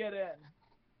as they get in.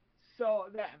 So,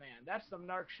 that man, that's some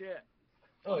narc shit.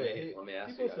 Oh, Let yeah. me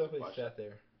ask He you guys a he question. sat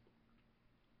there.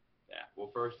 Yeah. Well,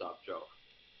 first off, Joe,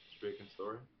 streaking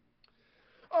story.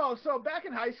 Oh, so back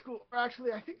in high school, or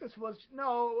actually, I think this was,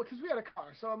 no, because we had a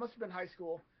car, so it must have been high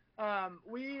school.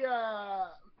 We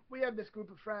had this group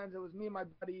of friends. It was me and my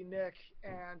buddy Nick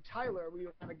and Tyler. We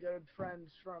were kind of good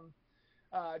friends from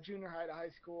junior high to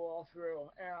high school all through.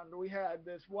 And we had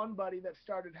this one buddy that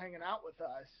started hanging out with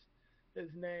us. His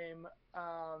name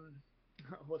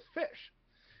was Fish.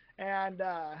 And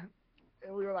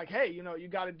we were like, hey, you know, you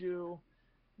got to do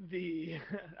the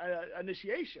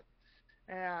initiation.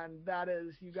 And that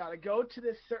is, you got to go to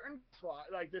this certain spot,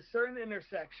 like this certain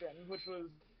intersection, which was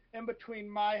in between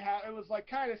my house. It was like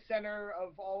kind of center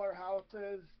of all our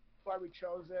houses. That's why we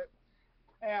chose it.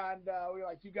 And we were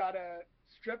like, you got to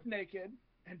strip naked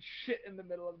and shit in the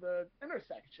middle of the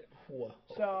intersection. Whoa.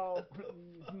 So,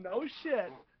 no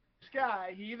shit. This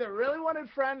guy, he either really wanted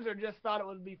friends or just thought it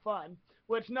would be fun,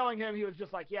 which knowing him, he was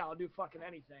just like, yeah, I'll do fucking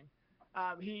anything.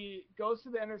 He goes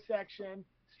to the intersection,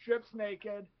 strips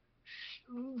naked,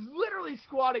 literally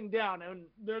squatting down, and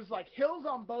there's like hills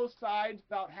on both sides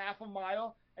about half a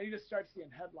mile, and you just start seeing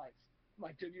headlights. I'm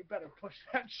like, dude, you better push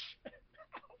that shit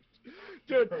out.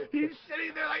 Dude, he's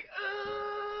sitting there like,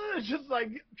 just like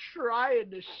trying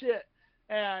to shit,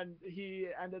 and he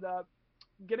ended up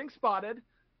getting spotted,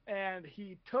 and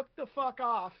he took the fuck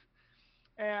off.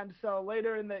 And so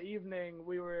later in the evening,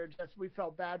 we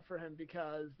felt bad for him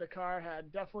because the car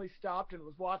had definitely stopped and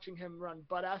was watching him run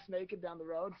butt-ass naked down the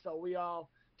road. So we all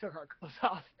took our clothes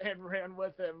off and ran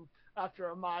with him after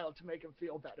a mile to make him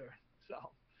feel better. So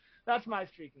that's my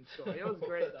streaking story. It was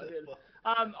great, though, dude.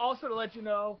 Also, to let you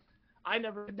know, I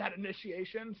never did that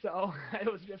initiation, so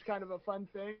it was just kind of a fun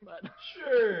thing. But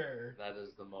sure. That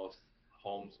is the most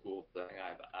homeschool thing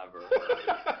I've ever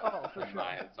heard for in sure.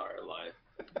 my entire life.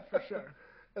 For sure.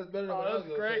 That's better than Oh, what I was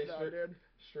that's gonna great, say, though, dude.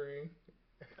 String.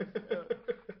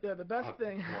 Yeah, the best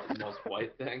thing. Most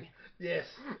white thing. Yes,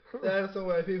 that's some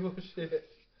white people shit.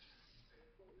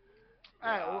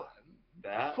 All right, well,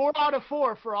 That 4 out of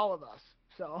 4 for all of us.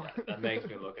 So that makes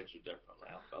me look at you differently.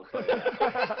 I'll tell you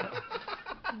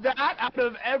that. That out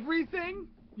of everything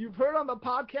you've heard on the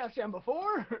podcast and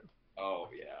before. Oh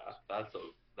yeah,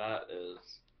 that is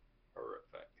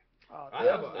horrific. Oh, I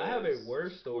have a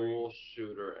worse story. School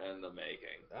shooter in the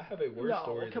making. I have a worse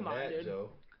story than that, dude. Joe.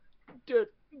 Dude,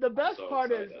 the best so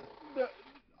part excited. is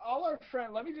all our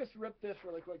friends. Let me just rip this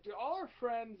really quick, dude. All our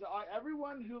friends,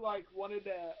 everyone who like wanted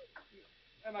to,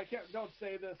 and don't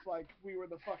say this like we were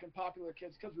the fucking popular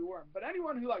kids because we weren't. But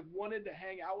anyone who like wanted to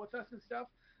hang out with us and stuff,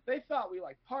 they thought we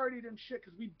like partied and shit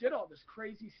because we did all this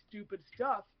crazy stupid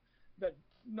stuff that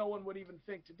no one would even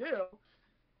think to do.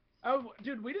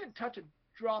 Dude, we didn't touch a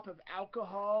drop of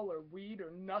alcohol or weed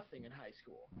or nothing in high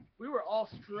school. We were all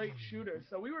straight shooters,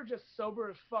 so we were just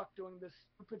sober as fuck doing this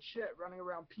stupid shit, running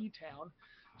around P-Town,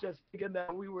 just thinking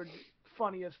that we were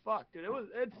funny as fuck, dude.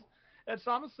 It's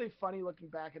honestly funny looking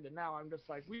back at it now. I'm just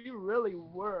like, we really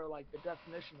were like the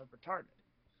definition of retarded.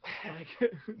 Like,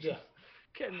 Yeah.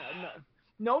 kidding,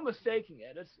 no mistaking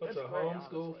it. It's Bunch of great,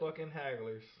 homeschool honestly. fucking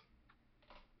hagglers.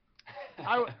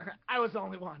 I was the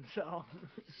only one, so. All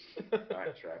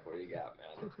right, Shrek, what do you got,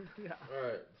 man? Yeah.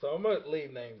 Alright, so I'm going to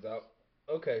leave names out.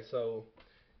 Okay, so,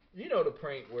 you know the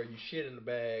prank where you shit in the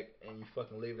bag and you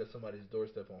fucking leave it at somebody's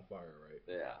doorstep on fire, right?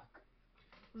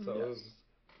 Yeah. So Yes. it was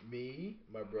me,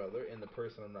 my brother, and the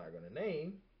person I'm not going to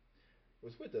name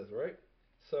was with us, right?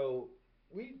 So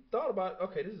we thought about,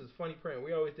 okay, this is a funny prank.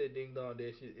 We always did ding dong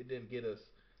dish. It didn't get us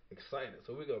excited.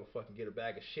 So we're going to fucking get a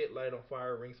bag of shit, light on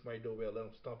fire, ring somebody's doorbell, let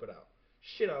them stomp it out.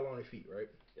 Shit all on their feet, right?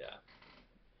 Yeah.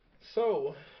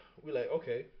 So we like,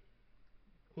 okay,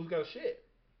 who's got a shit?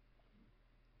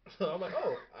 So I'm like,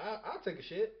 oh, I'll take a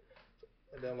shit.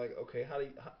 And then I'm like, okay,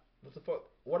 what the fuck?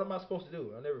 What am I supposed to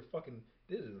do? I never fucking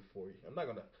did it before you. I'm not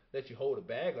gonna let you hold a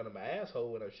bag under my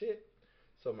asshole with her shit.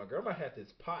 So my grandma had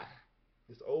this pot,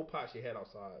 this old pot she had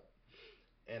outside,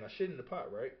 and I shit in the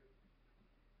pot, right?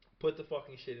 Put the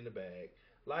fucking shit in the bag.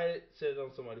 light it, set it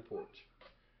on somebody's porch.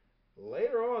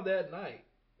 Later on that night,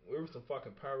 we were some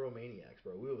fucking pyromaniacs,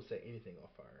 bro. We would set anything on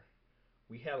fire.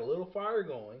 We had a little fire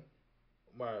going.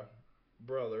 My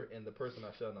brother and the person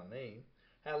I shall not name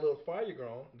had a little fire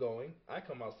going. I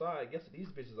come outside. Guess what? These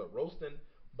bitches are roasting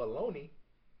bologna,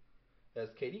 as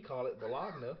Katie called it,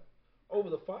 bologna, over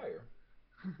the fire.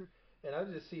 And I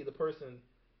just see the person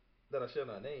that I shall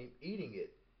not name eating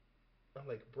it. I'm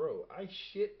like, bro, I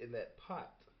shit in that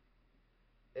pot.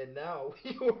 And now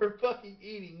you were fucking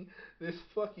eating this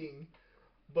fucking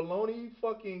bologna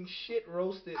fucking shit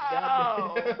roasted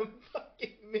goddamn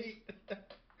fucking meat.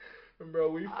 And bro,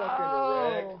 we fucking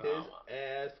racked his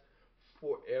ass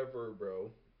forever,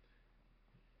 bro.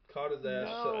 Called his ass.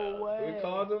 No way. We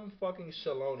called him fucking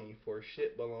Shaloni for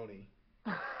shit baloney.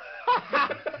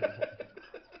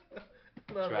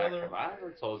 Track, have I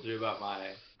ever told you about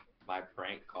my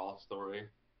prank call story?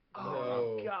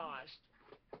 Oh my gosh.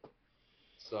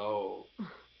 So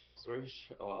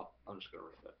well, I'm just gonna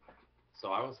rip it.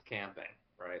 So I was camping,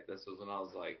 right? This was when I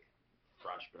was like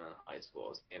freshman in high school. It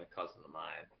was me and a cousin of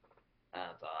mine,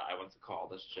 and I went to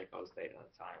call this chick I was dating at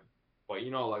the time. But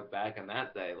you know, like back in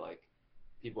that day, like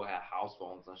people had house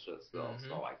phones and shit still.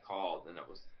 Mm-hmm. So I called, and it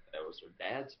was her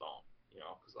dad's phone, you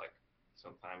know, because like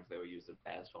sometimes they would use their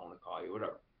dad's phone to call you,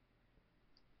 whatever.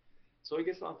 So he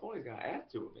gets on the phone, he's got an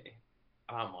attitude with me.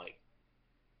 I'm like,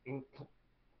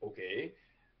 okay.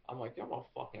 I'm like, I'm gonna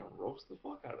fucking roast the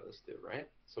fuck out of this dude, right?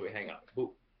 So we hang up.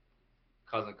 Boop.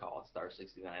 Cousin calls, star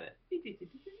 69.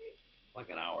 Like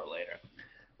an hour later,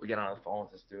 we get on the phone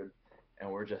with this dude, and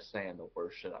we're just saying the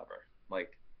worst shit ever.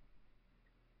 Like,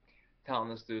 telling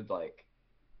this dude, like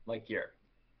here,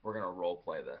 we're gonna role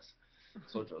play this.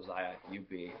 So Josiah, you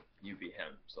be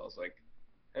him. So I was like,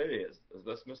 hey, is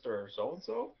this Mr.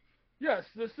 So-and-so? Yes,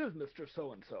 this is Mr.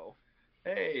 So-and-so.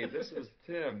 Hey, this is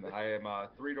Tim. I am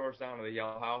 3 doors down to the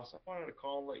yellow house. I wanted to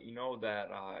call and let you know that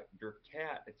your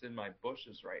cat, it's in my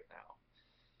bushes right now.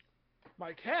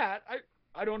 My cat?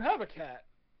 I don't have a cat.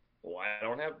 Well, I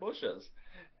don't have bushes.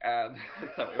 And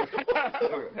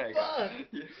hang on.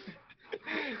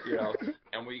 You know,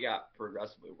 and we got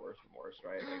progressively worse and worse,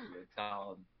 right? Like we would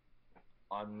tell him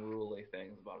unruly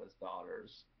things about his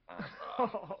daughters, and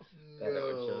that it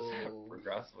would just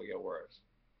progressively get worse.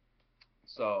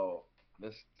 So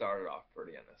this started off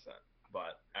pretty innocent,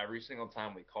 but every single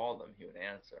time we called him, he would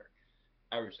answer.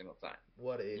 Every single time.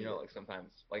 What an idiot. You know, like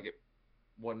sometimes, like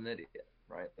what an idiot,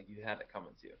 right? Like you had it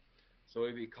coming to you. So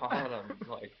we'd be calling him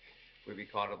like,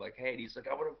 hey, and he's like,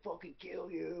 I'm gonna fucking kill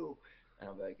you. And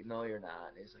I'm like, no, you're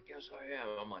not. And he's like, yes, I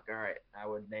am. I'm like, all right. I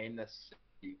would name this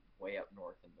city way up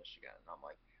north in Michigan. And I'm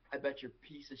like, I bet your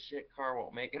piece of shit car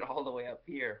won't make it all the way up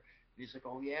here. And he's like,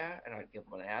 oh, yeah? And I'd give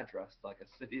him an address, like a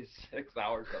city 6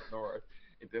 hours up north.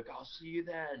 He'd be like, I'll see you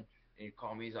then. And he'd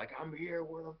call me. He's like, I'm here.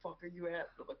 Where the fuck are you at?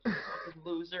 I'm like, you fucking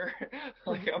loser.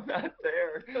 Like, I'm not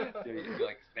there. Dude, he'd be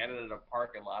like standing in a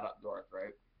parking lot up north,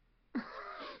 right?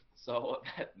 So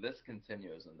this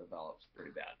continues and develops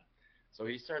pretty bad. So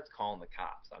he starts calling the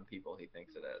cops on people he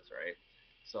thinks it is, right?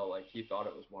 So, like, he thought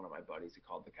it was one of my buddies. He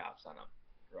called the cops on him,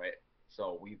 right?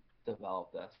 So we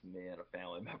developed this, me and a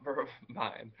family member of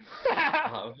mine.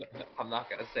 I'm not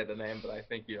going to say the name, but I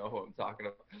think you know who I'm talking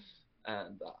about.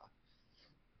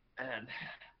 And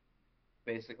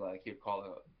basically, like, he'd call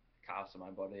the cops on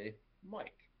my buddy,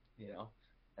 Mike, you know?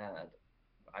 And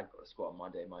I'd go to school on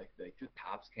Monday, Mike, like, 2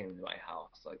 cops came into my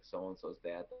house, like, so-and-so's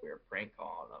dad, that we were prank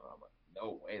calling them. And I'm like,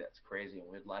 no way, that's crazy.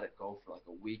 And we'd let it go for like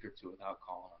a week or 2 without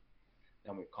calling him.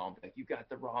 Then we'd call him, like, you got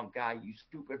the wrong guy, you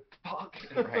stupid fuck.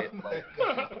 Right? Like,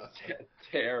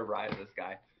 terrorize this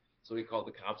guy. So we called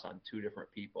the cops on 2 different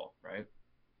people, right?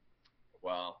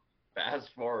 Well, fast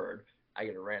forward, I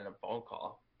get a random phone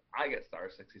call. I get star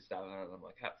 67, and I'm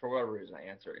like, for whatever reason, I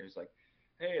answer it. He was like,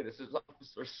 hey, this is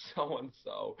Officer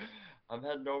So-and-so. I'm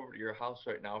heading over to your house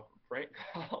right now for prank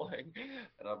calling.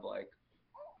 And I'm like,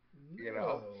 you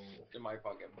know, in my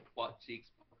fucking butt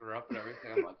cheeks pucker up and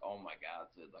everything. I'm like, oh my god,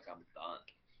 dude, like I'm done.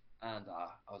 And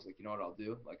I was like, you know what I'll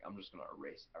do? Like, I'm just gonna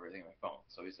erase everything on my phone.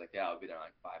 So he's like, yeah, I'll be there in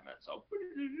like 5 minutes. So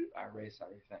I erase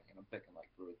everything, and I'm thinking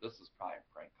like, dude, this is probably a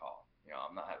prank call. You know,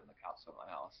 I'm not having the cops at my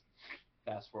house.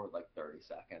 Fast forward like 30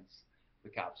 seconds,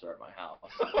 the cops are at my house.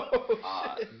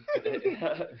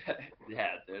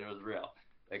 Yeah, dude, it was real.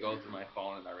 They go through my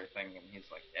phone and everything, and he's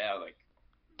like, yeah, like,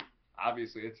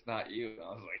 obviously it's not you. And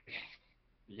I was like,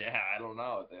 yeah, I don't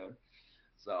know, dude.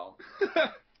 So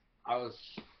I was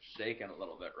shaking a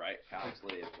little bit, right? Cops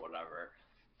leave, whatever.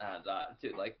 And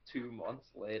dude, like 2 months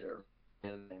later, a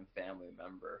family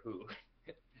member who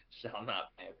shall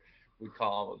not name, we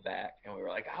call him back, and we were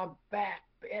like, I'm back,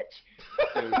 bitch.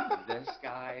 Dude, this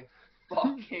guy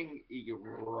fucking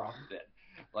erupted.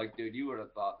 Like, dude, you would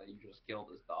have thought that you just killed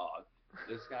his dog.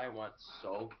 This guy went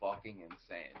so fucking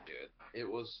insane, dude. It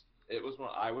was when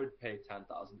I would pay $10,000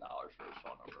 for his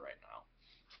phone number right now.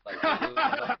 Like, it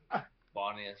was the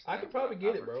funniest I thing could probably that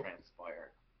get it, ever bro.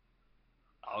 transpired.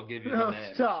 I'll give you the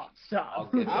name. Stop. I'll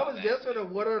give you I the was name. just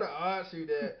wondering what are the odds you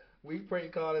that we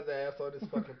prank call his ass on this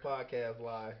fucking podcast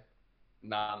live.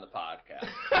 Not on the podcast.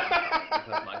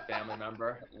 Because my family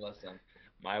member, listen,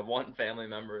 my one family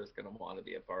member is going to want to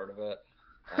be a part of it.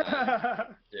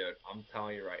 Dude, I'm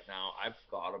telling you right now, I've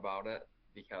thought about it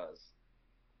because,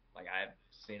 like, I've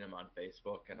seen him on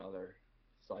Facebook and other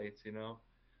sites, you know?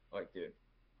 Like, dude,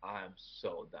 I'm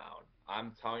so down.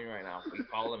 I'm telling you right now, if we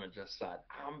called him and just said,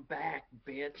 I'm back,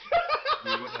 bitch, he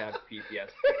would have PTSD.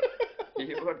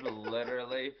 He would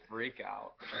literally freak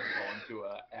out and go into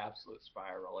an absolute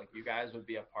spiral. Like, you guys would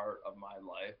be a part of my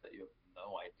life that you have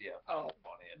no idea how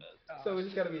funny it is. So we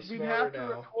just gotta be We'd smarter have to now.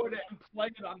 record it and play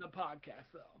it on the podcast,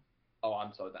 though. Oh,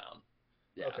 I'm so down.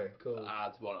 Yeah. Okay, cool. The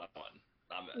odds 1 on 1.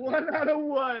 I'm in. 1 out of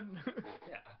 1.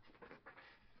 Yeah.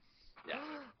 Yeah.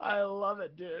 I love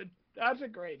it, dude. That's a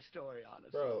great story,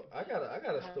 honestly. Bro, I got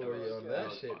a story on that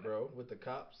was shit, funny. bro, with the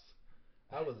cops.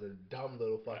 I was a dumb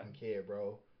little fucking kid,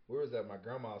 bro. We was at my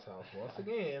grandma's house once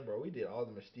again, bro. We did all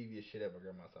the mischievous shit at my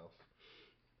grandma's house.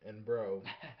 And, bro,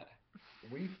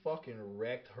 we fucking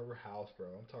wrecked her house, bro.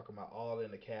 I'm talking about all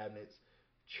in the cabinets,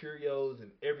 Cheerios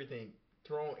and everything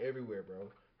thrown everywhere,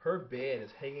 bro. Her bed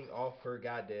is hanging off her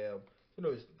goddamn, you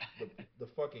know, the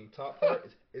fucking top part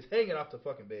is hanging off the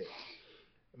fucking bed.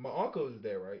 My uncle is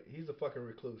there, right? He's a fucking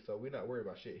recluse, so we're not worried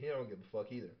about shit. He don't give a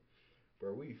fuck either.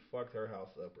 Bro, we fucked her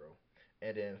house up, bro.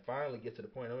 And then finally get to the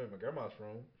point, I'm in my grandma's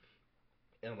room,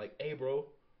 and I'm like, hey, bro,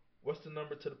 what's the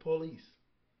number to the police?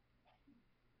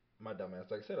 My dumb ass,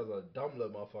 like I said, I was a dumb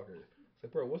little motherfucker. It's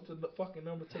like, bro, what's the fucking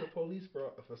number to the police,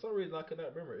 bro? For some reason, I could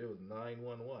not remember. It was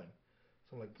 911.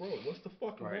 So I'm like, bro, what's the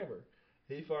fucking number?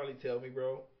 He finally tell me,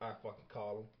 bro. I fucking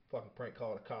call him. Fucking prank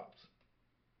call the cops.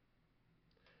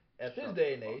 At this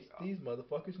day and age, these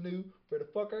motherfuckers knew where the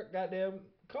fuck I goddamn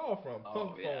call from.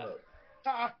 Hung the phone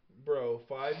up. Bro,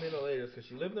 5 minutes later, because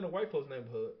she lived in a white folks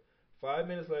neighborhood. 5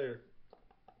 minutes later,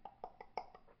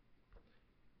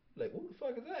 like, who the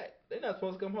fuck is that? They not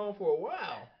supposed to come home for a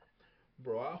while.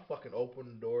 Bro, I fucking open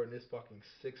the door and this fucking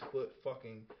 6 foot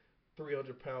fucking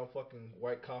 300-pound fucking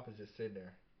white cop is just sitting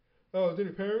there. Oh, is any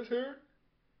parents here?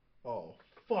 Oh,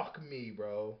 fuck me,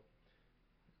 bro.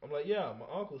 I'm like, yeah,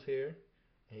 my uncle's here.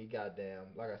 And he goddamn,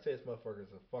 like I said, this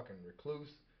motherfucker's a fucking recluse.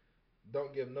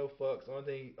 Don't give no fucks.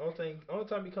 Only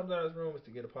time he comes out of his room is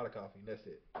to get a pot of coffee. And that's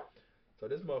it. So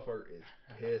this motherfucker is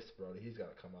pissed, bro. He's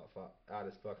got to come out of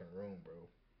his fucking room, bro.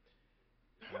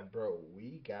 And bro,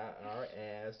 we got our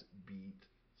ass beat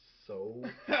so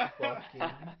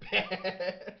fucking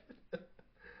bad.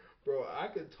 Bro, I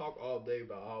could talk all day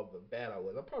about how bad I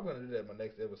was. I'm probably going to do that in my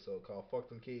next episode called Fuck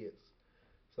Them Kids.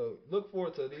 So look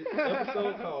forward to this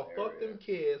episode called Fuck Them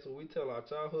Kids, where we tell our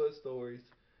childhood stories.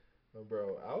 And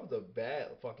bro, I was a bad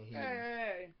fucking heathen.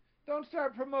 Hey, don't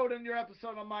start promoting your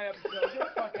episode on my episode. Get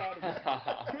the fuck out of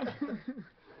here.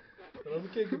 But I'm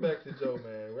gonna kick it back to Joe,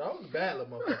 man. I was a bad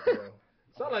little motherfucker, though.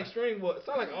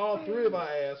 Sound like all three of our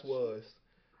ass was.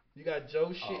 You got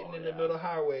Joe shitting in the middle of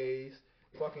highways,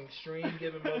 fucking Stream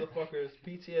giving motherfuckers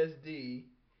PTSD.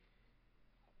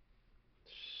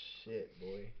 Shit,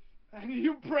 boy. And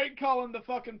you prank calling the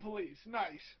fucking police.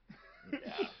 Nice.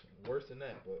 Yeah, worse than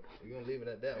that, but we're gonna leave it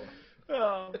at that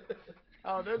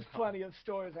one. There's plenty of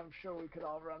stories I'm sure we could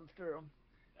all run through.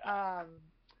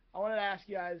 I wanted to ask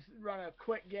you guys, run a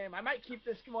quick game. I might keep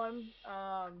this one,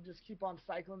 just keep on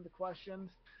cycling the questions.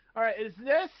 All right, is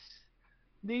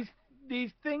these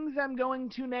things I'm going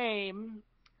to name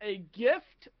a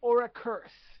gift or a curse?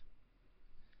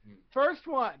 First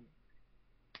one,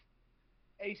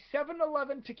 a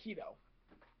 7-Eleven taquito.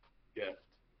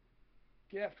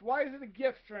 Gift. Why is it a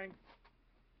gift, String?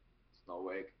 There's no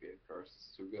way it could be a curse.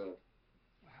 It's too good.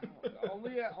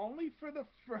 Only for the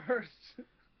first.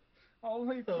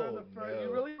 Only for the first. No.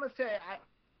 You really want to say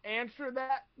answer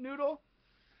that, Noodle?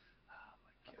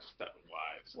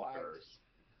 Wives. Curse.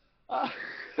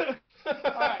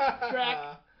 Alright, Track.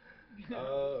 I'm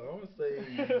gonna say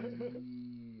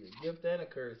a gift and a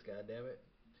curse. God damn it,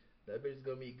 that bitch is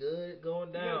gonna be good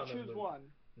going down. You choose one.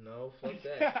 No, fuck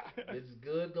that. It's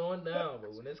good going down,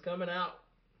 but when it's coming out,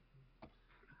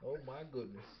 oh my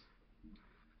goodness.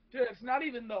 Dude, it's not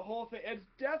even the whole thing. It's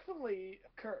definitely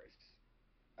a curse.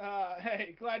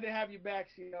 Hey, glad to have you back,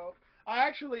 CEO.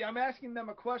 I'm asking them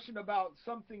a question about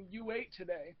something you ate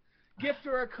today. Gift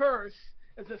or a curse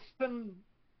is a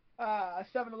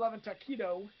 7-Eleven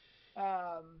taquito.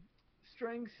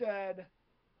 String said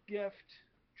gift.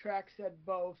 Track said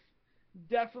both.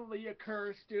 Definitely a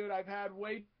curse, dude. I've had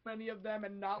way too many of them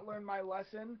and not learned my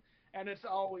lesson, and it's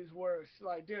always worse.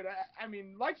 Like, dude, I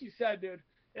mean, like you said, dude,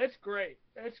 it's great.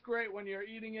 It's great when you're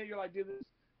eating it. You're like, dude, this is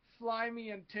slimy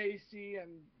and tasty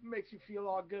and makes you feel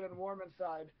all good and warm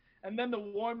inside. And then the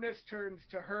warmness turns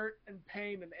to hurt and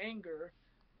pain and anger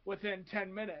within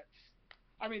 10 minutes.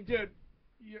 I mean, dude,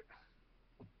 you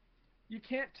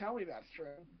can't tell me that,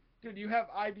 String. Dude, you have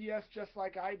IBS just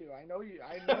like I do. I know you.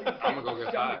 I'm gonna go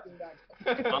get 5.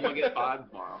 I'm gonna get 5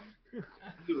 tomorrow.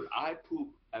 Dude, I poop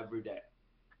every day.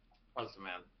 Listen,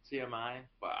 man, TMI,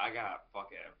 but I got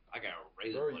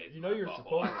razor blades. You know you're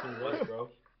supposed to, right, bro?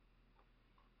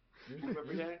 You poop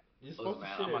every day? You're supposed to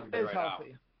shit I'm gonna every get day. It's right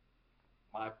healthy.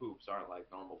 out. My poops aren't like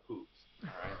normal poops. All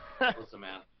right. Listen,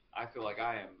 man, I feel like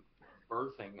I am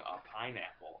birthing a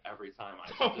pineapple every time I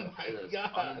do this. It is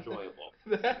unenjoyable.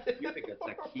 You think a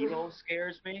taquito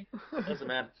scares me? Listen,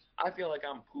 man, I feel like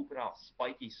I'm pooping out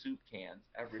spiky soup cans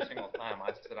every single time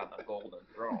I sit on the golden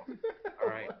throne. All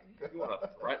right? You want to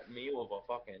threaten me with a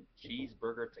fucking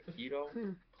cheeseburger taquito?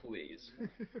 Please.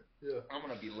 Yeah. I'm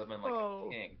going to be living like a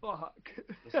king. Fuck.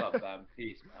 What's up, man?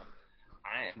 Peace, man.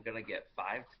 I am going to get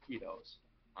 5 taquitos.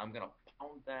 I'm going to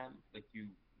pound them like you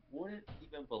wouldn't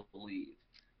even believe.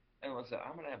 And listen,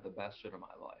 I'm going to have the best shit of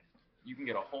my life. You can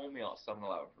get a whole meal at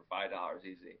 7-Eleven for $5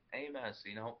 easy. Amen.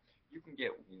 So, you can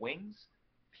get wings,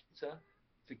 pizza,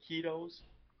 taquitos.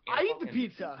 I eat the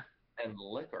pizza. And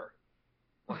liquor.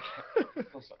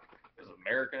 Listen, as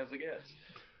American as it gets.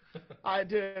 I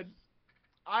did.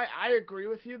 I agree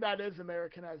with you. That is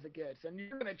American as it gets. And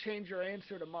you're going to change your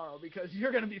answer tomorrow because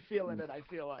you're going to be feeling it, I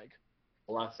feel like.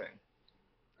 Blessing.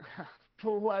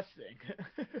 Blessing.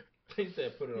 He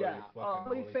said put it on your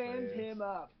fucking OnlyFans him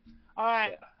up. All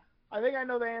right. Yeah. I think I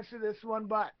know the answer to this one,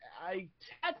 but a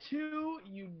tattoo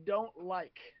you don't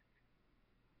like.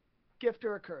 Gift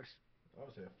or a curse? I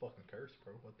would say a fucking curse,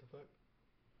 bro. What the fuck?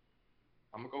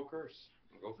 I'm going to go curse.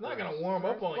 It's not going to warm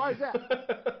up on Why you. Why is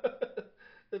that?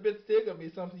 If it's still going to be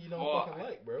something you don't fucking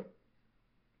like, bro.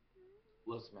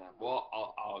 Listen, man. Well,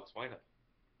 I'll explain it.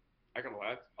 I got a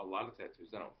lot of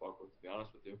tattoos I don't fuck with, to be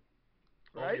honest with you.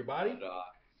 Right? On your body? But,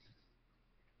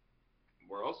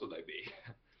 where else would they be?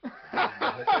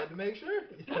 I had to make sure.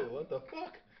 What the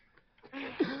fuck?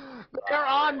 They're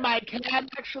on my cat.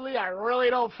 Actually, I really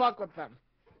don't fuck with them.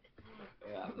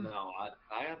 Yeah, no, I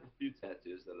have a few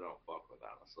tattoos that I don't fuck with,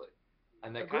 honestly.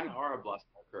 And they kind of are a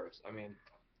blessing or curse. I mean,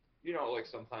 like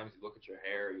sometimes you look at your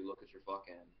hair, you look at your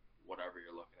fucking whatever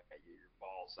you're looking at, your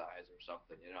ball size or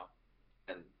something,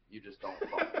 and you just don't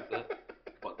fuck with it.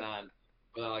 But then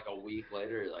like a week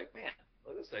later, you're like, man,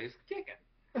 look, this thing's kicking,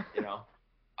 Yeah,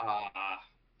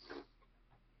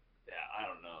 I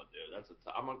don't know, dude.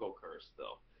 I'm gonna go curse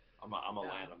though. I'm gonna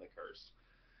land on the curse.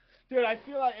 Dude, I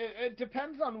feel like it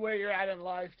depends on where you're at in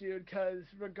life, dude, because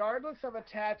regardless of a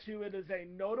tattoo, it is a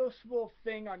noticeable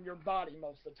thing on your body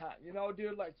most of the time.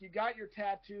 Dude, like you got your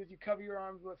tattoos, you cover your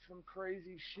arms with some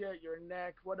crazy shit, your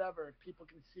neck, whatever, people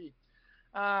can see.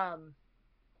 I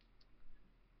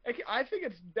think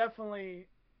it's definitely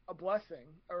a blessing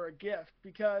or a gift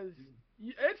because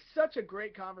it's such a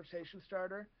great conversation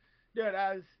starter. Dude,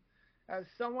 as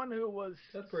someone who was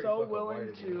so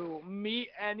willing to meet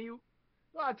anyone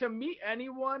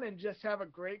and just have a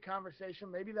great conversation,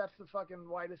 maybe that's the fucking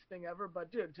whitest thing ever,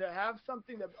 but dude, to have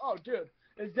something that, oh dude,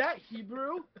 is that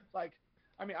Hebrew? Like,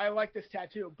 I mean, I like this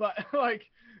tattoo, but like,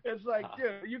 it's like,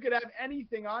 dude, you could have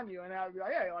anything on you and I would be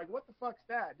like, hey, like, what the fuck's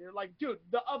that, dude? Like, dude,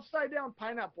 the upside down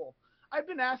pineapple. I've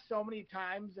been asked so many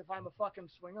times if I'm a fucking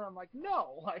swinger. I'm like,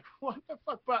 no, like, what the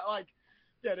fuck? But like,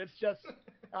 dude, it's just,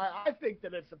 I think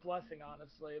that it's a blessing,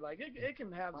 honestly. Like, it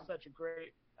can have such a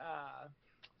great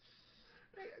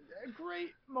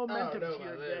momentum to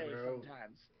your day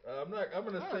sometimes. I'm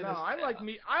gonna say this. I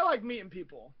like meeting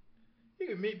people. You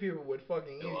can meet people with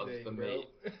fucking anything, bro.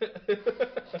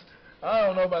 I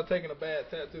don't know about taking a bad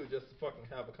tattoo just to fucking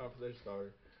have a conversation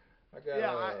starter.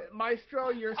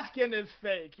 Maestro, your skin is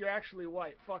fake. You're actually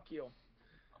white. Fuck you.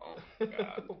 Oh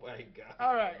God. Oh my God.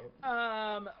 All right.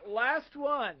 Last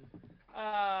one.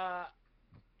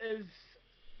 Is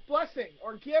blessing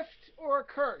or gift or a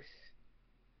curse?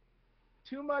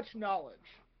 Too much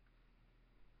knowledge.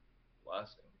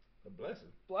 Blessing. A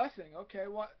blessing. Blessing. Okay.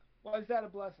 Why is that a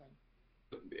blessing?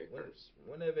 Couldn't be a curse.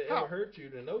 Whenever it ever hurt you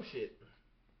to know shit.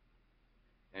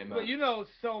 Amen. But you know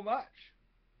so much.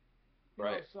 You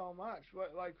right. know so much.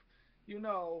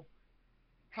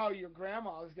 How your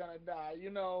grandma's gonna die.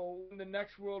 When the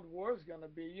next world war is gonna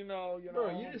be. Bro,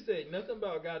 you just said nothing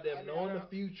about goddamn knowing the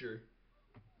future.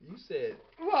 You said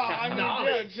Well, I mean,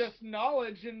 knowledge. yeah, just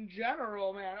knowledge in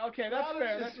general, man. Okay, that's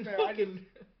fair. That's fair. Fucking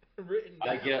written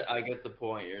down. I get the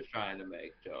point you're trying to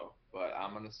make, Joe, but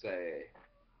I'm gonna say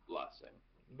blessing.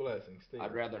 Blessing, Steve. I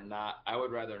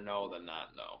would rather know than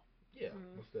not know. Yeah,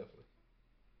 most definitely.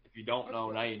 If you don't know,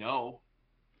 now you know.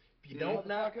 If you don't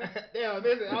know, damn,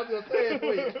 listen, I was gonna say it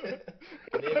for you.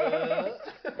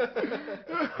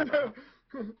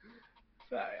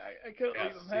 I couldn't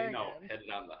leave him hanging. No, hit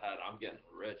it on the head. I'm getting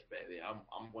rich, baby.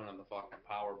 I'm winning the fucking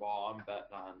Powerball. I'm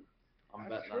betting on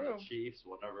the Chiefs,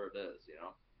 whatever it is, you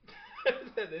know.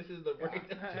 This is the break.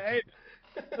 Hey,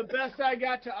 the best I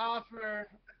got to offer.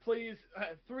 Please,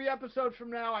 3 episodes from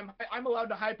now, I'm allowed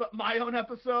to hype up my own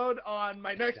episode on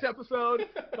my next episode,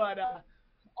 but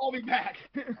I'll be back.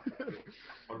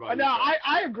 What about no, you,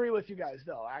 I agree with you guys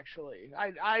though. Actually,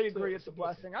 I agree it's a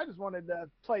blessing. I just wanted to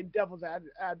play devil's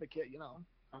advocate, you know,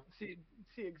 see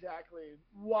exactly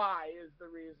why is the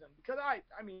reason, because I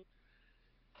mean.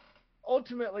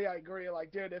 Ultimately, I agree.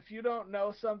 Like, dude, if you don't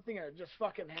know something and it just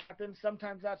fucking happens,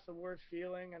 sometimes that's the worst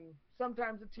feeling, and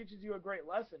sometimes it teaches you a great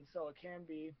lesson. So it can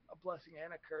be a blessing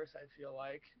and a curse, I feel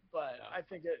like. But yeah. I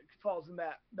think it falls in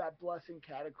that blessing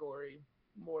category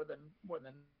more than.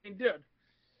 I mean, dude.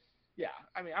 Yeah,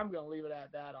 I mean, I'm gonna leave it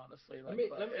at that, honestly. Like,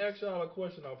 let me ask y'all a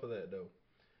question off of that though,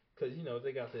 because you know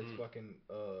they got this fucking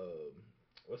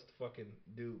what's the fucking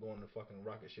dude going to fucking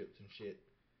rocket ships and shit.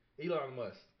 Elon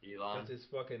Musk. That's his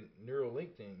fucking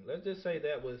Neuralink thing. Let's just say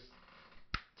that was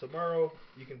tomorrow.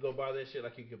 You can go buy that shit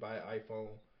like you could buy an iPhone,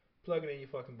 plug it in your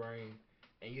fucking brain,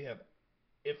 and you have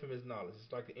infamous knowledge.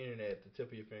 It's like the internet at the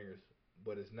tip of your fingers,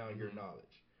 but it's now your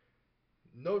knowledge.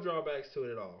 No drawbacks to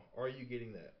it at all. Are you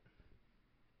getting that?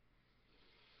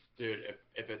 Dude,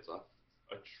 if it's a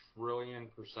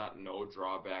 1,000,000,000% no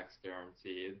drawbacks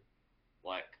guaranteed,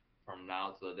 like from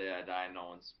now to the day I die, no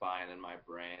one's spying in my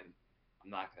brain. I'm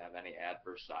not gonna have any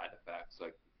adverse side effects.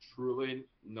 Like truly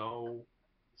no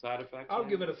side effects. I'll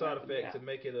give it a side effect to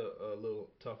make it a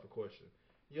little tougher question.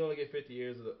 You only get 50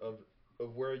 years of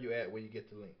where you at when you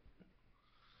get the link.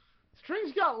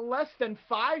 String's got less than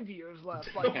 5 years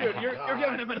left. Like, dude, you're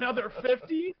giving him another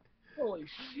 50? Holy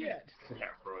shit! Yeah,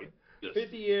 bro.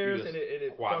 50 years and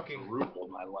it fucking quadrupled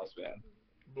my lifespan.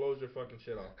 Blows your fucking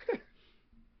shit off.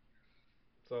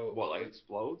 So what? Like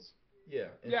explodes? Yeah.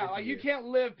 Yeah, like you can't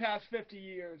live past 50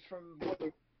 years from.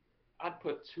 I'd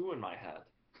put 2 in my head.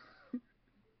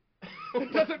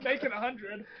 It doesn't make it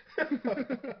 100.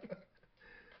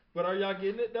 But are y'all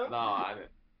getting it though? No,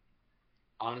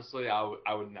 honestly, I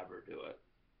would never do it.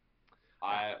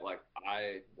 I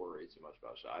worry too much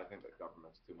about shit. I think the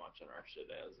government's too much in our shit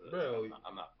as is. Bro,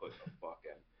 I'm not putting no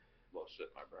fucking little shit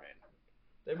in my brain.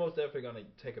 They're most definitely gonna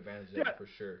take advantage of it for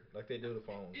sure, like they do the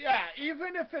phones. Yeah,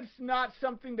 even if it's not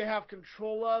something they have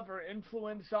control of or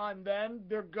influence on, then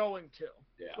they're going to.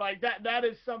 Yeah. Like that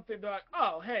is something they're like,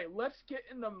 oh, hey, let's get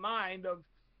in the mind of,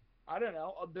 I don't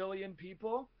know, 1 billion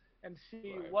people and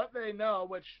see what they know,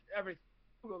 which every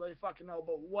Google they fucking know,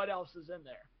 but what else is in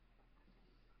there?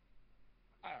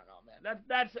 I don't know, man.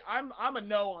 That's I'm a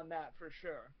no on that for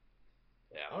sure.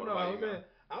 Yeah. I don't know.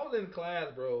 I was in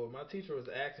class, bro. My teacher was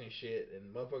asking shit,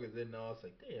 and motherfuckers didn't know. I was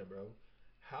like, damn, bro.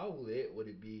 How lit would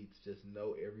it be to just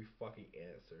know every fucking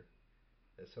answer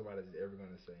that somebody's ever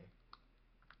gonna say?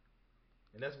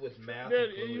 And that's with math.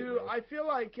 Dude, I feel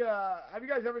like. Have you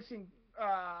guys ever seen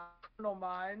Criminal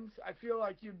Minds? I feel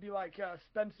like you'd be like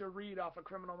Spencer Reed off of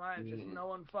Criminal Minds, just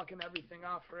knowing fucking everything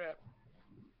off rip.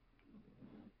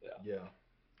 Yeah.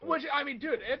 Which, I mean,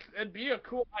 dude, it'd be a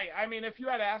cool. I mean, if you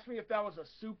had asked me if that was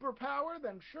a superpower,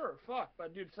 then sure, fuck.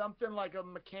 But dude, something like a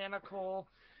mechanical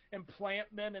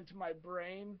implantment into my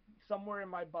brain, somewhere in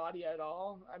my body at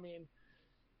all. I mean,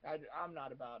 I'm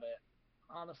not about it.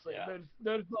 Honestly,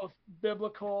 there's both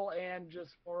biblical and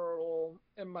just moral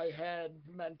in my head,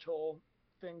 mental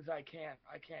things I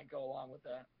can't go along with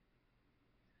that.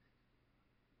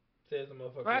 Says the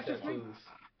motherfucker tattoos.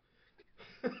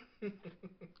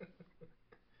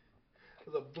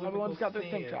 Everyone's got their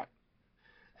TikTok.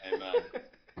 Hey man,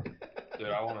 dude,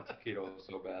 I want a taquito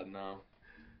so bad now.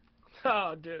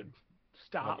 Oh, dude,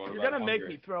 stop! You're gonna make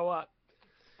me throw up.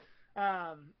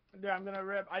 Dude, I'm gonna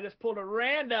rip. I just pulled a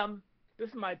random. This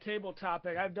is my table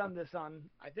topic. I've done this on,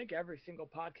 I think, every single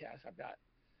podcast. I've got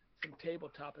some table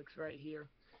topics right here.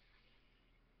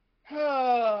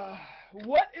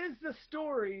 What is the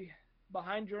story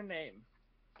behind your name?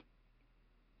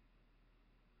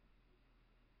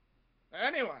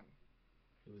 Anyone?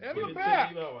 In the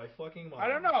back. I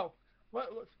don't know. What?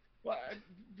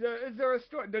 Is there a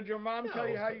story? Did your mom tell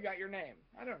you how you got your name?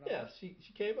 I don't know. Yeah, she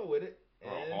came up with it.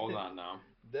 Oh, hold on now.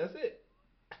 That's it.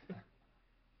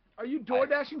 Are you door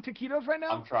dashing taquitos right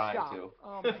now? I'm trying Stop. to.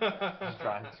 Oh my god. I'm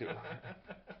trying to.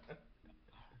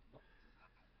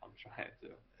 I'm trying to.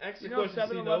 Ask the You know,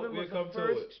 question, 7-Eleven we'll was come the to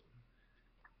it. first.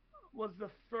 Was the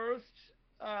first.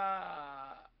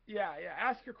 Yeah.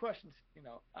 Ask your questions.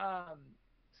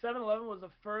 7-Eleven was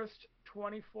the first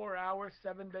 24-hour,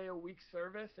 7-day-a-week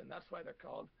service, and that's why they're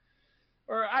called.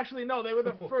 Or actually, no, they were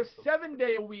the first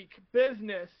 7-day-a-week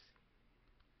business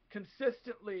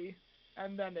consistently,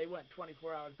 and then they went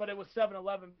 24 hours. But it was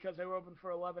 7-Eleven because they were open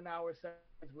for 11 hours 7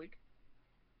 days a week.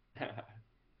 I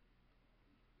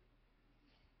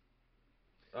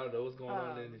don't know what's going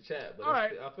on in the chat, but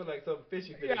right. I feel like something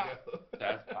fishy finna go.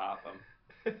 That's popping.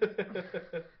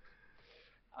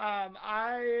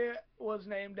 I was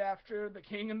named after the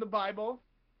king in the Bible,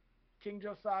 King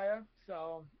Josiah.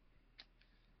 So,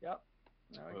 yep,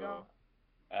 there we go.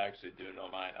 I actually do know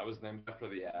mine. I was named after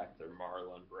the actor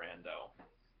Marlon Brando,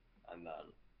 and then I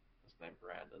was named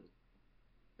Brandon.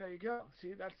 There you go.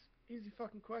 See, that's easy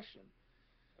fucking question.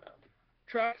 Yeah.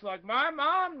 Track's like, my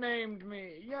mom named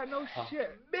me. Yeah, no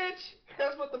shit. Bitch,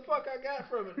 that's what the fuck I got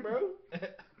from it, bro.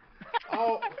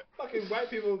 All fucking white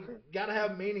people gotta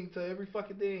have meaning to every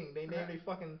fucking thing. They name their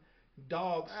fucking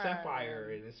dog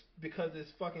Sapphire, and it's because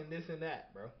it's fucking this and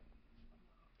that, bro.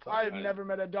 I've never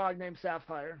met a dog named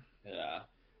Sapphire. Yeah.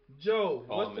 Joe,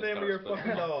 what's the name of your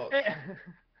fucking dog?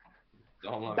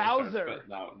 Don't let Bowser. me start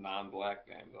spitting out non-black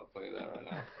names. I'll tell you that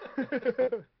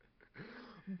right now.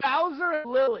 Bowser and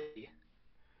Lily.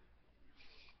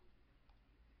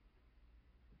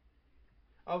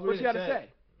 What you gotta say?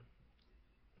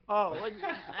 Oh, like,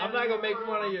 I'm not gonna make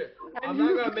fun of your. I'm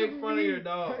not gonna make fun of your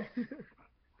dog. Is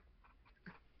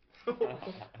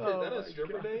that a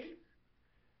stripper name?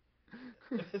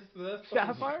 That's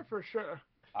Sapphire for sure.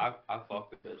 I've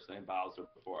fucked a bitch named Bowser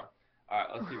before. All right,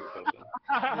 let's keep it pushing.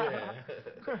 Yeah.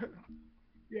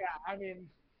 Yeah, I mean,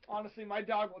 honestly, my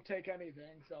dog will take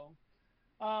anything. So.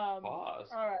 Pause.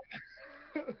 All right.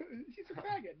 He's a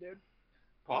faggot, dude.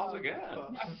 Pause again.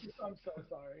 I'm so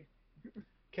sorry.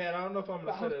 Kat, I don't know if I'm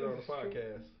gonna say that on the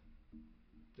podcast.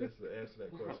 Just to answer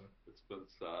that question. It's been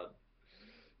sad.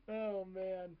 Oh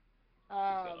man.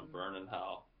 He's gonna burn in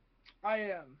hell. I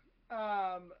am.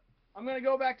 I'm gonna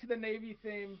go back to the Navy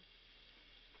theme.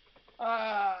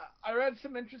 I read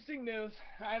some interesting news,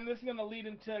 and this is gonna lead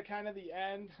into kind of the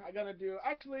end.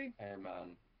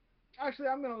 Amen. Actually,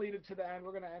 I'm gonna lead it to the end.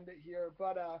 We're gonna end it here,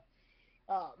 but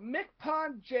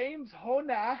McPon James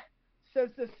Hona says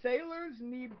the sailors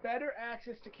need better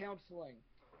access to counseling.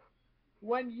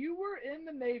 When you were in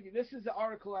the Navy, this is the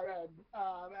article I read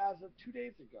as of 2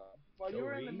 days ago. While you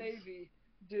were in the Navy,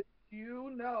 did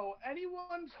you know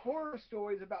anyone's horror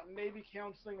stories about Navy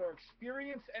counseling or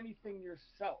experience anything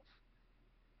yourself?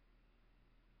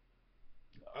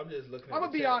 I'm just looking at I'm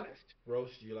going to be honest.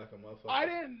 Roast you like a motherfucker. I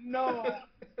didn't know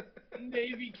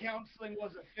Navy counseling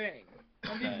was a thing.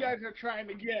 And these guys are trying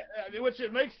to get, which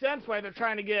it makes sense why they're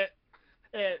trying to get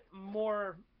it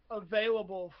more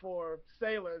available for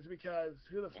sailors, because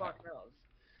who the fuck knows?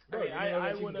 Bro,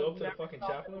 I would go to the fucking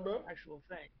chaplain, bro? Actual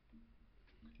thing.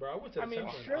 Bro, I went to the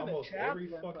chaplain almost every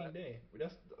fucking day.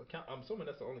 I'm assuming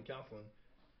that's the only counseling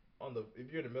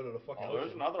if you're in the middle of the fucking ocean.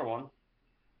 There's another one.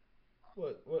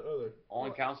 What other?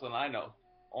 Only counseling I know.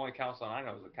 Only counseling I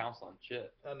know is the counseling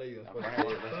shit. I know you're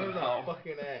gonna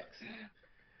fucking axe.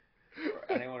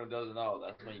 For anyone who doesn't know,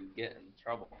 that's when you get in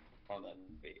trouble from the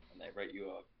Navy, and they write you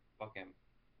a fucking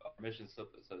mission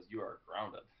slip that says you are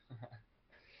grounded.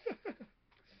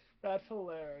 That's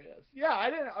hilarious. Yeah, I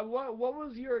didn't. What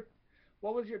was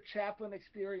your chaplain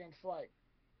experience like,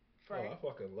 Frank? Oh,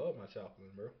 I fucking love my chaplain,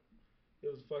 bro.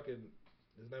 It was fucking.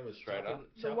 His name was Chaplain.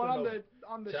 The one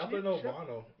on the Chaplain ship?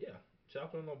 Obano. Yeah,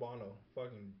 Chaplain Obano.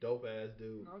 Fucking dope ass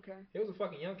dude. Okay. He was a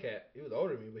fucking young cat. He was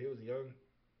older than me, but he was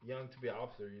young to be an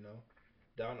officer. You know,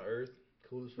 down to earth,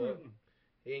 cool as fuck.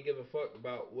 He didn't give a fuck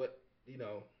about what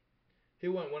He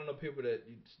wasn't one of those people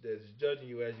that's judging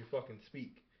you as you fucking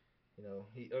speak.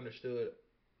 He understood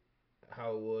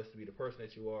how it was to be the person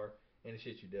that you are and the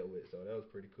shit you dealt with. So that was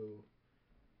pretty cool.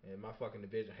 And my fucking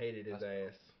division hated his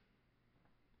ass.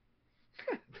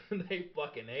 They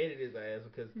fucking hated his ass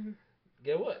because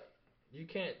get what? You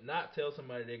can't not tell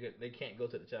somebody they can't go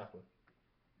to the chaplain.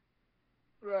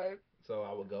 Right. So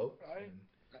I would go and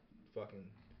fucking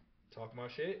talk my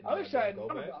shit. I wish I had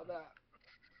known about that.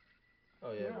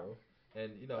 Oh yeah, bro.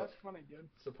 And that's funny, dude.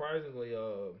 Surprisingly,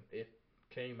 it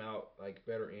came out like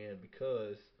better in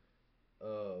because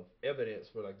of evidence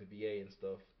for like the VA and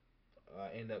stuff. I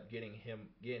ended up getting him.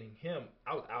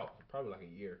 I was out for probably like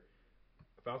a year.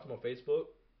 I found him on Facebook,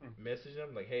 messaged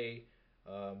him like, "Hey,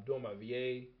 I'm doing my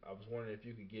VA. I was wondering if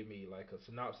you could give me like a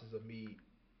synopsis of me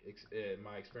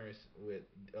my experience with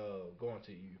going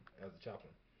to you as a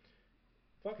chaplain.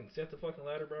 Fucking set the fucking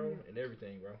ladder, bro, and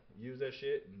everything, bro. Use that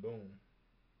shit and boom.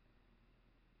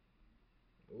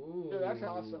 Ooh. Dude, that's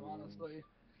awesome, honestly.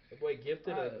 The boy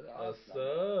gifted a awesome.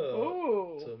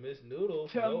 sub to Miss Noodle.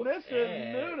 To no Mrs.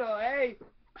 ads. Noodle. Hey,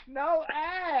 no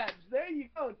ads. There you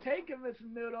go. Take it, Miss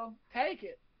Noodle. Take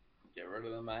it. Get rid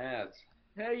of them ads.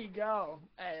 There you go.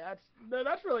 Hey,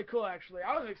 that's really cool, actually.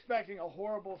 I was expecting a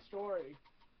horrible story.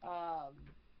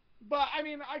 But, I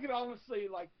mean, I could honestly,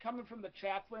 like, coming from the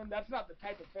chaplain, that's not the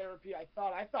type of therapy I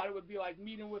thought. I thought it would be like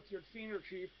meeting with your senior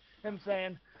chief and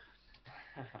saying,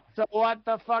 so what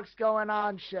the fuck's going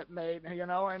on, shipmate? You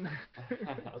know, and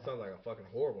that sounds like a fucking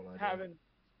horrible idea.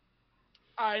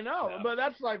 I know, but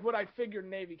that's like what I figured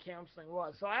Navy counseling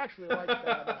was. So I actually like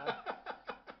that.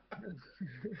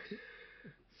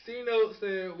 C-Note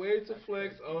said, way to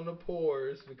flex on the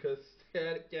pores because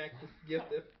Static Cactus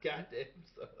gifted goddamn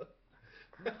sub.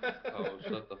 Oh,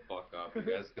 shut the fuck up. You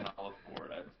guys can all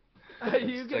afford it.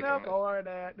 You can afford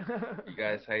it. You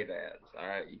guys hate ads,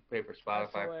 alright? You pay for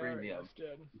Spotify Premium. Dude.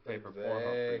 You pay for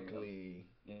Pornhub Premium.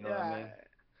 You know what I mean?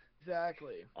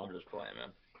 Exactly. I'm just playing,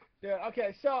 man. Dude,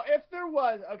 okay, so if there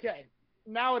was,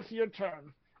 now it's your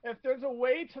turn. If there's a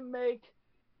way to make,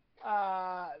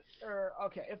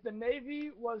 if the Navy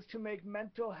was to make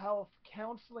mental health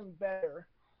counseling better,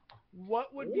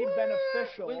 what would be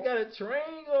beneficial? We got a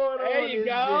train going on. There you this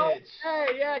go. Bitch. Hey,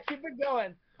 yeah, keep it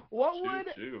going. What would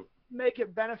make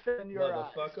it benefit in your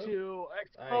eyes to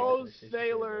expose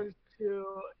sailors to...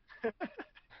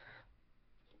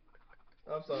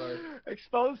 I'm sorry.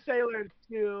 Expose sailors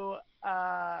to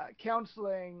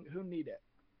counseling who need it.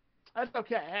 That's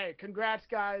okay. Hey, congrats,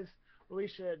 guys. We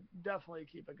should definitely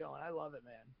keep it going. I love it,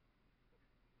 man.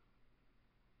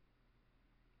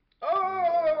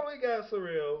 Oh, we got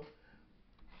surreal.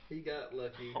 He got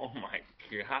lucky. Oh my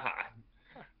god.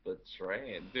 The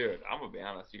train. Dude, I'm going to be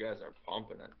honest. You guys are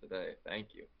pumping it today.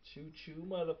 Thank you. Choo-choo,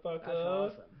 motherfucker. That's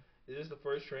awesome. Is this the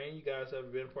first train you guys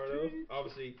have been a part of?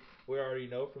 Obviously, we already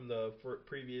know from the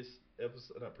previous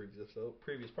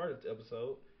part of the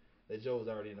episode that Joe was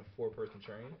already in a 4-person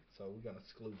train, so we're going to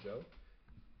exclude Joe.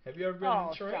 Have you ever been in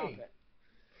a train?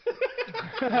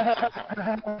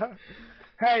 Stop it.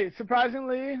 Hey,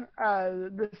 surprisingly,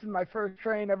 this is my first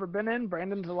train ever been in.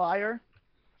 Brandon's a liar.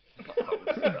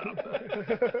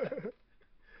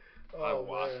 I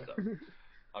watched him.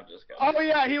 I'm just kidding. Oh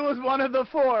yeah, he was one of the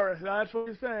 4. That's what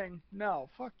he's saying. No,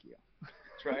 fuck you.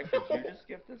 Trank, did you just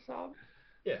skip this song?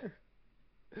 Yeah.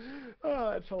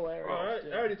 Oh, that's hilarious. All right,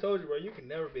 I already told you, bro. You can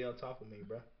never be on top of me,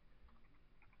 bro.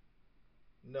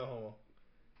 No homo.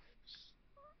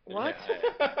 What?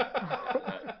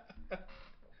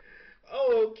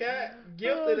 Oh, Cat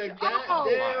gifted a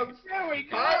goddamn there we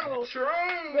go. hype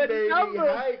train, The baby.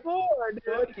 number Hype 4, dude.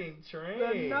 fucking train.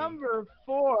 The number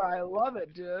 4. I love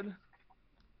it, dude.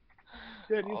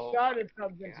 Dude, you started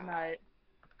something tonight.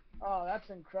 Oh, that's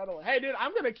incredible. Hey, dude,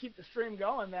 I'm going to keep the stream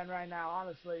going then right now,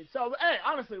 honestly. So, hey,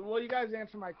 honestly, will you guys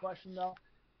answer my question, though?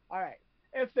 All right.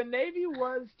 If the Navy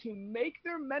was to make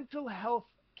their mental health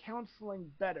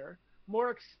counseling better,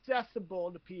 more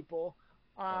accessible to people,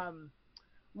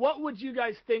 what would you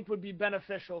guys think would be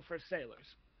beneficial for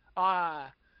sailors?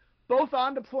 Both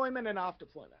on deployment and off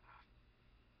deployment.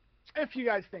 If you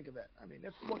guys think of it. I mean,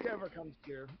 if whatever comes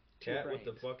to your Cat brains.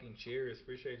 with the fucking cheers.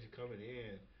 Appreciate you coming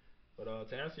in. But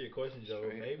to answer your question, Joe,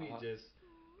 maybe just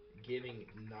getting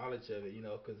knowledge of it,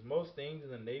 because most things in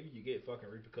the Navy you get fucking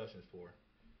repercussions for.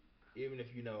 Even if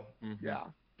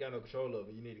got no control of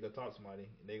it, you need to go talk to somebody,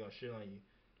 and they're going to shit on you.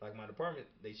 Like my department,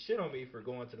 they shit on me for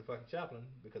going to the fucking chaplain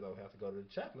because I would have to go to the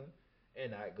chaplain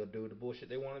and not go do the bullshit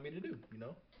they wanted me to do,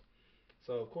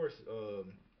 So, of course,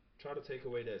 try to take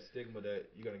away that stigma that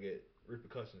you're going to get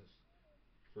repercussions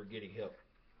for getting help.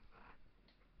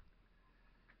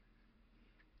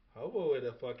 Hobo with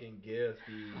a fucking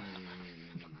gifty.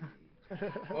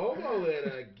 Hobo with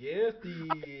a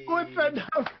gifty. What's that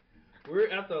number? We're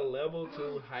at the level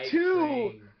 2 hype 2.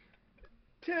 train.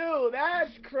 2.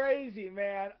 That's crazy,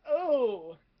 man.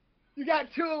 Oh, you got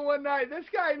 2 in one night. This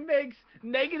guy makes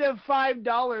negative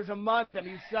 $5 a month, and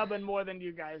he's subbing more than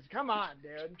you guys. Come on,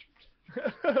 dude.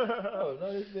 Oh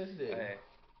no, this bitch did.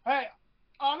 Hey,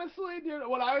 honestly, dude,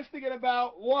 what I was thinking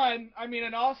about, one, I mean,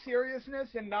 in all seriousness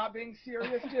and not being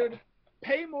serious, dude,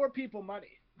 pay more people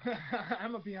money.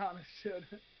 I'm gonna be honest, dude.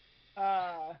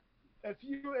 If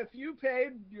you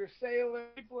paid your sailor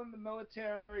people in the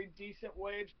military decent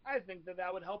wage, I think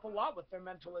that would help a lot with their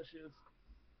mental issues.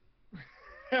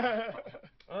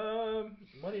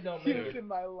 Money don't matter. Using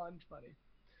my lunch money.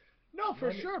 No,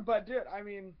 for sure, but dude, I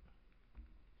mean,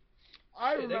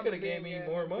 I Shit, they remember could have gave me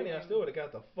more money. I still would have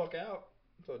got the fuck out.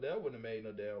 So that wouldn't have made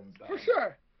no damn. For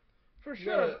sure. For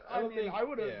sure. I don't think, I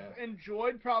would have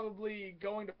enjoyed probably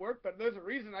going to work, but there's a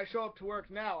reason I show up to work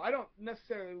now. I don't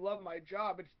necessarily love my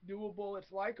job. It's doable,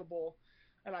 it's likable,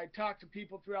 and I talk to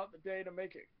people throughout the day to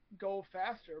make it go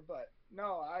faster. But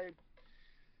no,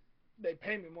 they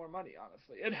pay me more money,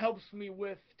 honestly. It helps me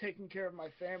with taking care of my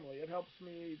family. It helps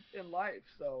me in life.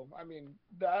 So, I mean,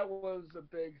 that was a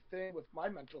big thing with my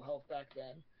mental health back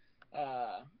then.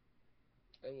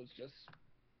 It was just...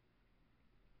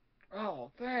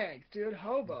 Oh, thanks, dude.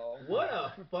 Hobo. What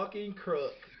a fucking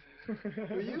crook.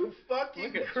 You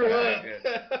fucking Look at crook.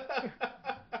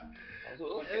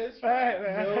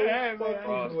 Hey, no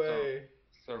fucking way.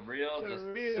 Surreal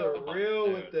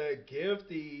with the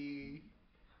gifty.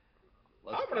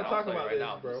 Let's I'm gonna talk about right this,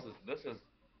 now, bro. This is.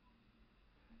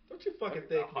 You fucking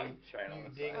think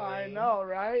you ding. I know,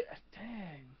 right?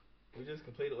 Dang. We just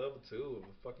completed level 2 of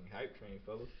a fucking hype train,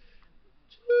 fellas.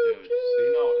 Dude,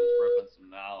 Cino is ripping some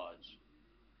knowledge.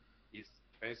 He's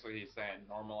saying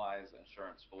normalize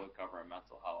insurance fully covering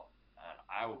mental health, and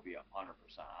I will be 100%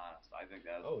 honest. I think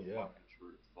that's fucking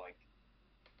truth. Like,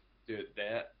 dude,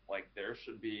 there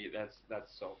should be that's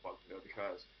so fucking good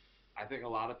because I think a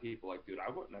lot of people dude,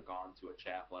 I wouldn't have gone to a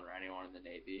chaplain or anyone in the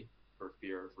Navy for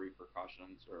fear of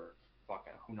repercussions or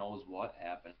fucking who knows what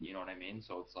happened. You know what I mean?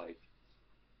 So it's like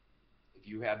if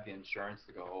you have the insurance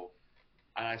to go.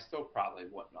 And I still probably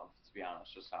wouldn't have, to be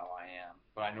honest, just how I am.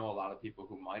 But I know a lot of people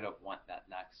who might have went that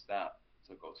next step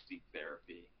to go seek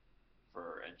therapy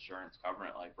for insurance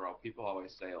covering it. Like, bro, people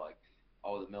always say,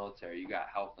 oh, the military, you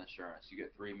got health insurance. You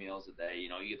get 3 meals a day. You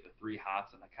know, you get the 3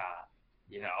 hots in the cot.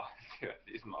 You know,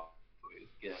 these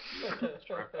motherfuckers get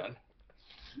tripping.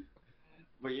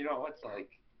 But, you know, it's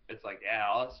like, yeah,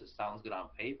 all this just sounds good on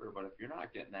paper. But if you're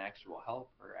not getting actual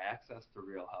help or access to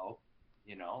real help,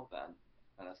 you know, then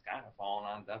it's kind of falling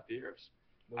on deaf ears.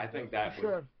 I think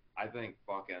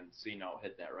fucking Cino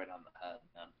hit that right on the head,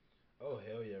 man. Oh,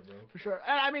 hell yeah, bro. For sure.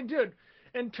 And I mean, dude,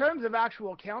 in terms of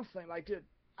actual counseling, dude,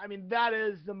 I mean, that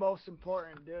is the most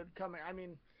important, dude. I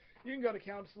mean, you can go to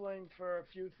counseling for a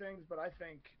few things, but I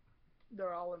think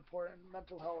they're all important.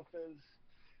 Mental health is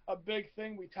a big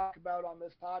thing we talk about on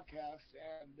this podcast,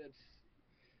 and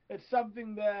it's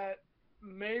something that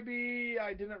maybe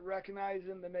I didn't recognize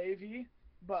in the Navy.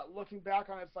 But looking back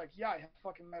on it, it's like, yeah, I have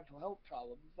fucking mental health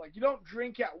problems. Like, you don't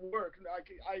drink at work.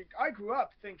 I grew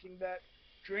up thinking that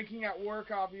drinking at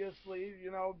work, obviously, you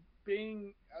know,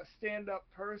 being a stand-up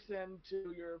person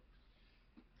to your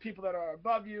people that are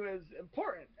above you is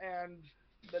important. And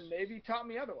the Navy taught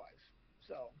me otherwise.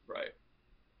 So, right.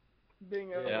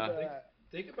 Being able to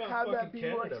think about have that be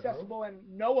Canada, more accessible bro.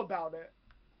 and know about it.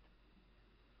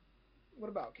 What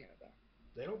about Canada?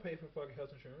 They don't pay for fucking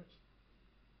health insurance.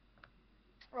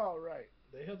 Oh, right.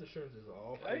 Their health insurance is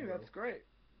all paid, I think that's great.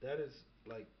 That is,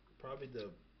 probably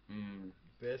the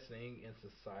best thing in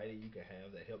society you can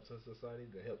have that helps in society,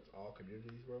 that helps all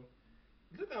communities, bro.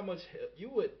 Look how much help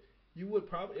it would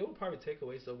probably take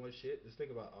away so much shit. Just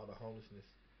think about all the homelessness.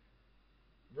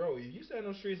 Bro, you stand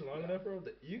on the streets long enough, bro,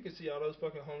 you can see all those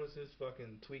fucking homelessness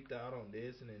fucking tweaked out on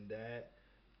this and then that.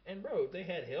 And, bro, if they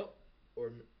had help,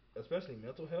 or especially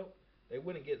mental help, they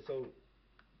wouldn't get so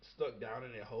stuck down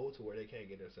in their hole to where they can't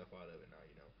get themselves out of it now,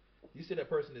 you know. You see that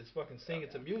person that's fucking singing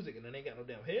to music and then they got no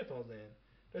damn headphones in.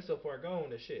 They're so far gone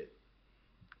that shit.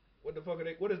 What the fuck are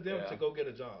they? What is them to go get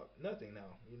a job? Nothing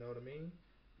now. You know what I mean?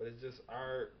 But it's just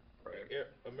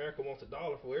America wants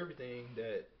 $1 for everything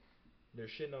that they're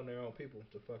shitting on their own people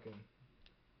to fucking.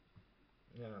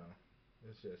 No,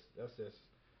 that's just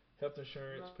health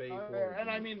insurance paid for. And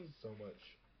I mean, so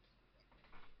much.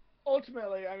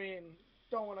 Ultimately, I mean,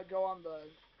 don't want to go on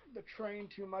the train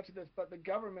too much of this, but the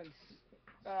government's,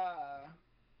 I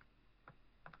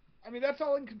mean, that's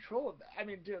all in control of that. I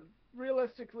mean, dude,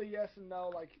 realistically, yes and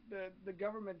no. The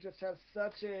government just has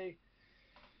such a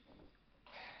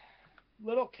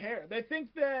little care. They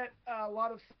think that a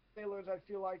lot of sailors, I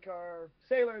feel like,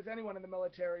 anyone in the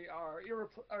military are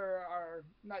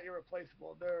not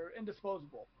irreplaceable. They're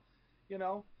indisposable. You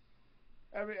know?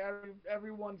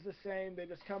 Everyone's the same. They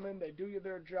just come in, they do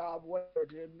their job, whatever,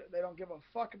 dude. They don't give a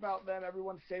fuck about them.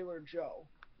 Everyone's Sailor Joe.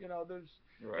 You know,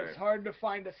 it's hard to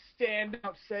find a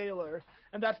standout sailor,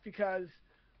 and that's because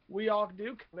we all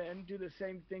do come in, do the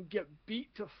same thing, get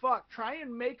beat to fuck, try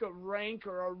and make a rank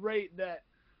or a rate that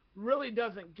really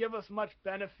doesn't give us much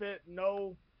benefit,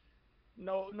 no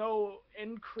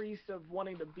increase of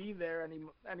wanting to be there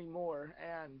anymore,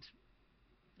 and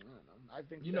I don't know. I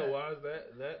think why is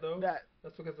that though?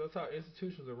 That's because that's how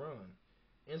institutions are run.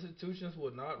 Institutions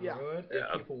would not run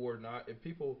if people were not. If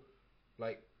people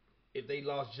if they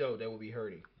lost Joe, that would be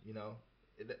hurting. You know,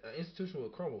 an institution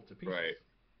would crumble to pieces. Right.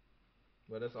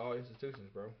 But that's all institutions,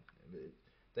 bro. If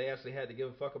they actually had to give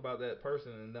a fuck about that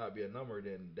person and not be a number,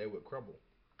 then they would crumble.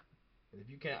 And if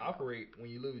you can't operate when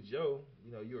you lose Joe,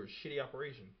 you know you're a shitty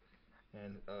operation.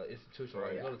 And institution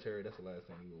like the military, that's the last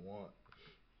thing you would want.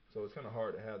 So it's kind of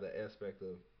hard to have that aspect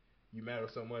of you matter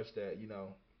so much that you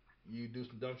know you do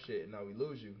some dumb shit and now we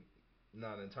lose you.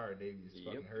 Now the entire Navy is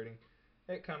fucking hurting.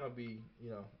 That kind of be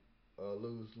a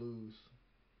lose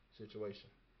situation.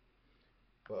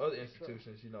 But other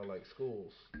institutions, you know, like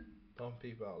schools,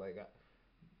 pumping people out. Like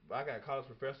I got college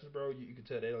professors, bro. You can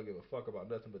tell they don't give a fuck about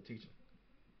nothing but teaching.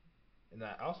 And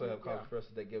I also have college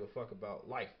professors that give a fuck about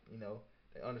life. You know,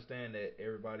 they understand that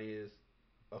everybody is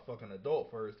a fucking adult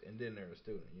first, and then they're a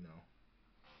student. You know,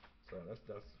 so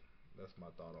that's my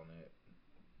thought on that.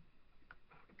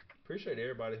 Appreciate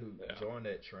everybody who joined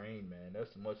that train, man.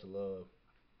 That's much love.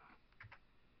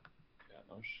 Yeah,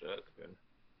 no shit, dude.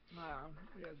 Wow,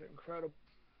 you guys are incredible.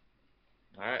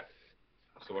 All right.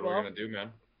 So what are we gonna do,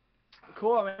 man?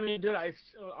 Cool. I mean, dude, I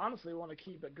honestly want to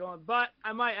keep it going, but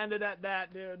I might end it at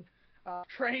that, dude.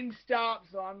 Train stop,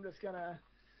 so I'm just gonna.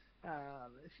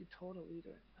 If you told a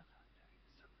leader.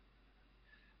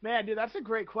 Man, dude, that's a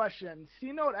great question.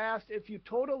 C-Note asked, if you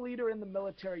told a leader in the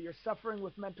military you're suffering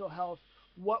with mental health,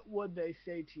 what would they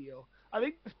say to you? I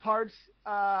think there's parts,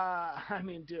 I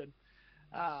mean, dude,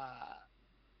 part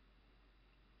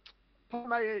of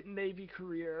my Navy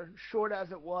career, short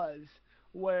as it was,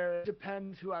 where it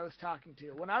depends who I was talking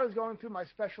to. When I was going through my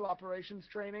special operations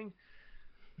training,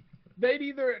 they'd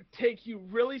either take you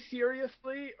really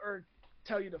seriously or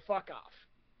tell you to fuck off.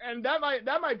 And that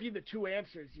might be the two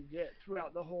answers you get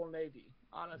throughout the whole Navy,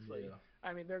 honestly. Yeah.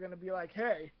 I mean, they're going to be like,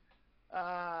 hey,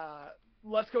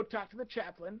 let's go talk to the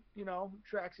chaplain, you know,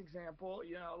 Track's example,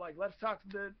 you know, like, let's talk to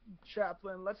the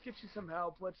chaplain, let's get you some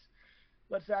help,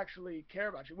 let's actually care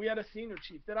about you. We had a senior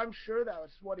chief that I'm sure that was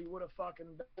what he would have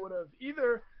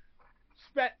either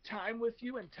spent time with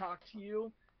you and talked to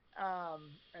you,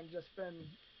 and just been,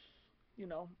 you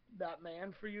know, that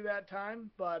man for you that time.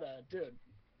 But, dude,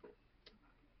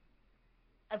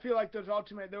 I feel like there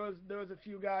was a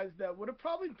few guys that would have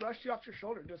probably brushed you off your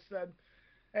shoulder, just said,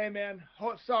 hey, man,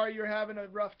 sorry you're having a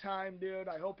rough time, dude.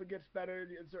 I hope it gets better.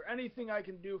 Is there anything I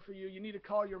can do for you? You need to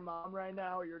call your mom right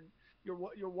now, or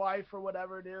your wife or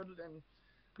whatever, dude, and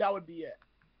that would be it.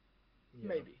 Yeah,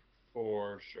 maybe.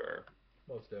 For sure.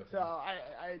 Most definitely. So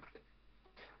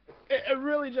it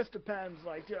really just depends.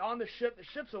 Like, dude, on the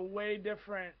ship's a way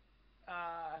different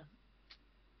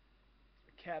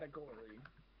category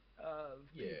of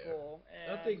people.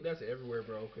 And I think that's everywhere,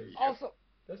 bro.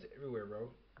 That's everywhere, bro.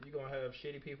 You're going to have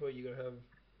shitty people, you're going to have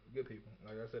good people.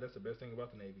 Like I said, that's the best thing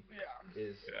about the Navy.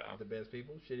 The best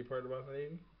people. Shitty part about the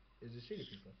Navy is the shitty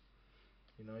people.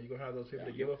 You know, you're going to have those people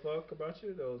that give a fuck about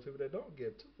you, those people that don't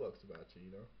give two fucks about you,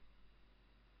 you know.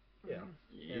 Yeah.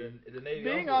 Mm-hmm. And the Navy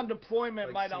being also, on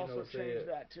deployment might also change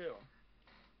that, too.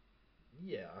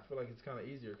 Yeah, I feel like it's kind of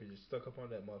easier because you're stuck up on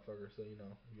that motherfucker, so, you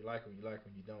know, you like them, you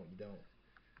don't, you don't.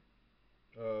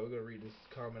 We're going to read this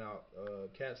comment out.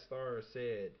 Cat Star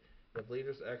said, if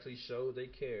leaders actually showed they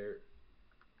cared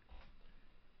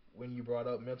when you brought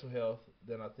up mental health,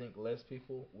 then I think less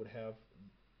people would have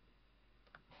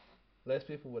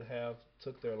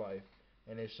took their life,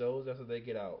 and it shows after they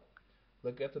get out.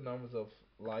 Look at the numbers of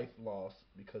life lost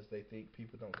because they think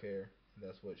people don't care, and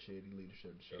that's what shitty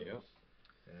leadership shows. Yep.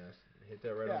 And hit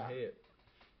that right on the head.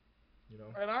 You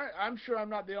know? And I'm sure I'm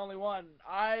not the only one.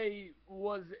 I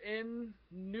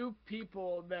knew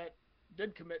people that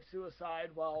did commit suicide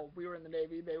while we were in the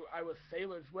Navy. I was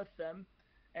sailors with them,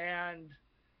 and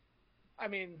I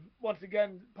mean, once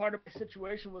again, part of my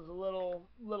situation was a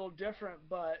little different,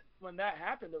 but when that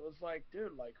happened, it was like,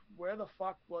 dude, like, where the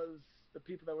fuck was the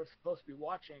people that were supposed to be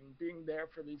watching, being there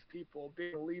for these people,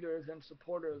 being leaders and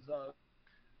supporters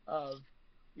of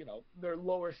you know, their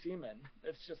lower seamen?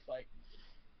 It's just like,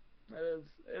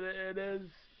 it is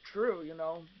true, you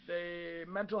know.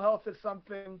 Mental health is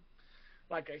something,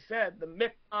 like I said, the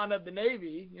MICON of the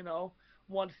Navy, you know,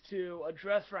 wants to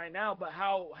address right now, but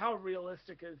how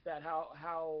realistic is that?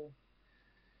 How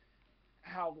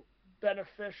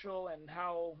beneficial, and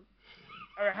how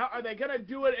are they going to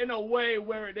do it in a way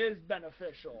where it is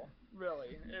beneficial,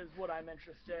 really, is what I'm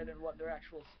interested in, what their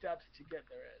actual steps to get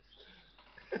there is.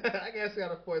 I guess I got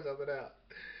to point something out.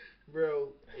 Bro,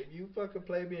 if you fucking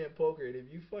play me in poker, and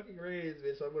if you fucking raise,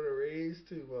 bitch, I'm going to raise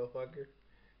too, motherfucker.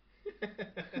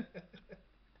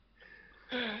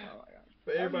 Oh my God.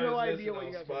 For everybody who's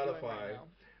listening on Spotify,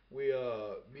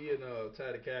 me and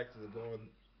Ty the Cactus are going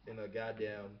in a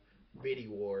goddamn biddy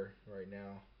war right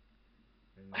now.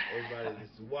 And everybody is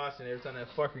watching. Every time that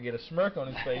fucker get a smirk on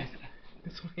his face,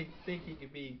 that's when he think he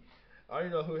could be. I don't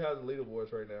even know who has the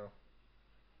leaderboards right now.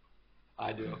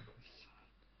 I do.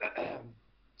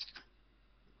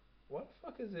 What the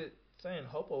fuck is it saying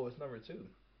Hopo is number 2?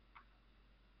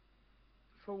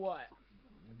 For what?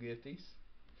 Gifties.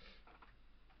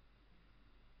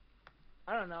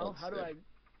 I don't know. Let's How do see. I?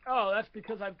 Oh, that's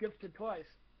because I've gifted twice.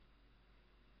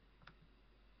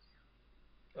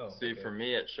 Oh, See, okay. for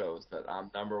me, it shows that I'm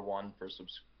number 1 for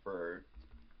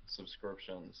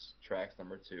subscriptions. Track's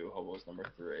number 2, Hobo's number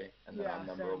 3, and then Yeah, I'm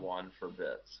number same. 1 for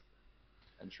bits.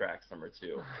 And Track's number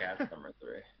 2, Cat's number 3.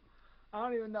 I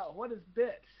don't even know. What is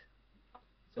bits?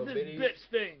 So This is biddies, bits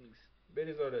things.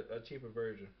 biddies are a cheaper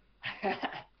version.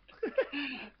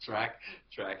 Track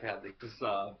had this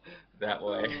that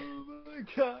way. Oh my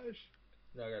gosh.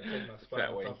 Now I gotta take my spot That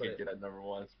on way he top of could that. get a number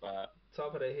 1 spot.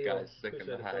 Top of that hill. Guy's sick in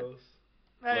the Appreciate it, head. fellas.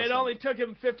 Hey, it Listen. only took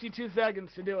him 52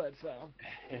 seconds to do it, so.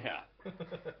 Yeah.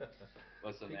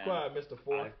 Listen, Be man. quiet, Mr.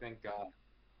 Four. I think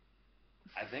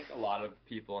a lot of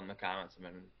people in the comments have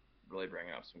been really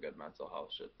bringing up some good mental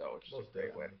health shit, though, which is Most a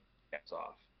great way definitely. to caps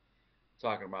off.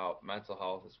 Talking about mental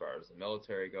health as far as the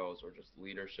military goes, or just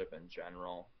leadership in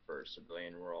general for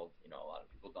civilian world. You know, a lot of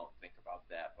people don't think about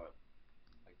that, but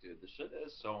like, dude, the shit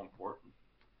is so important.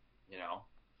 You know,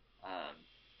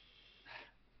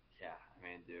 yeah. I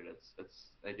mean, dude, it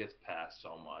gets past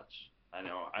so much. I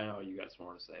know. You got some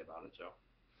more to say about it, Joe.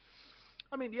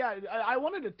 I mean, yeah, I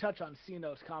wanted to touch on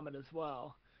C-Note's comment as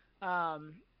well.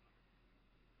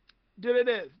 Dude, it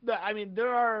is. I mean,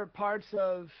 there are parts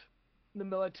of the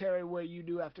military where you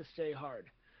do have to stay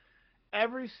hard.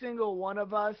 Every single one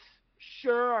of us,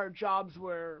 sure, our jobs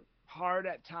were hard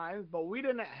at times, but we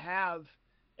didn't have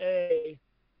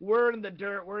we're in the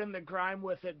dirt, we're in the grime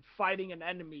with it, fighting an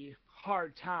enemy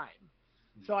hard time.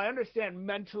 So I understand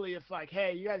mentally it's like,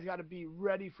 hey, you guys got to be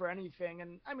ready for anything.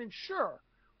 And I mean, sure,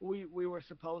 we were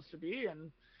supposed to be.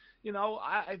 And, you know,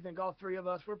 I think all three of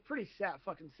us were pretty sat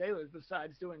fucking sailors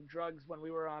besides doing drugs when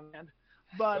we were on land.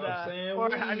 But,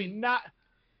 I mean, not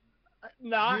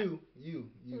you.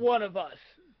 One of us.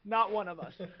 Not one of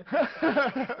us.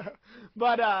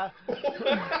 But,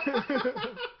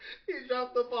 he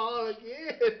dropped the ball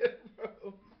again,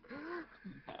 bro.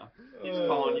 He's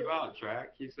calling you out, Track.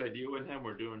 He said you and him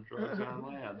were doing drugs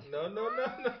on land. No.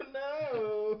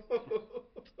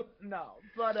 No,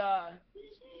 but yeah,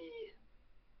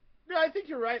 I think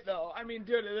you're right though. I mean,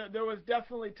 dude, there was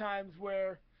definitely times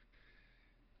where,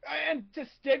 and to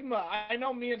stigma. I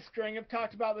know me and String have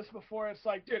talked about this before. It's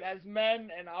like, dude, as men,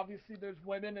 and obviously there's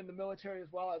women in the military as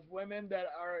well, as women that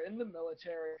are in the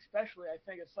military, especially, I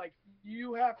think it's like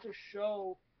you have to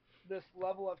show this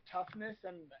level of toughness,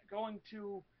 and going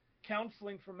to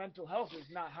counseling for mental health is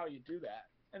not how you do that.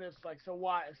 And it's like, so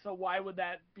why would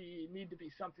that need to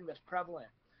be something that's prevalent?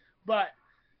 But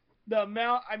the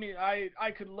amount, I mean,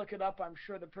 I could look it up, I'm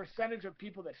sure, the percentage of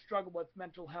people that struggle with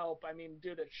mental health, I mean,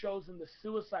 dude, it shows in the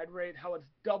suicide rate how it's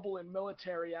double in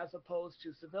military as opposed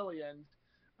to civilians.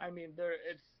 I mean,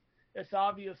 it's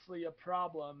obviously a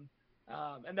problem,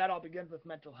 and that all begins with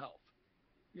mental health.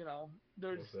 You know,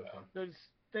 there's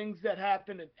things that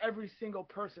happen in every single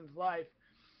person's life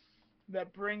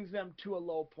that brings them to a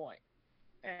low point.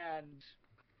 And,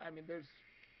 I mean, there's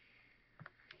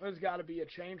got to be a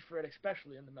change for it,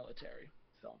 especially in the military.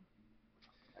 So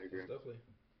I agree. Definitely.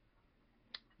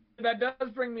 That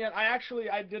does bring me in.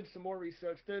 I did some more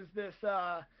research. There's this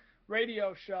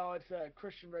radio show. It's a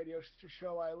Christian radio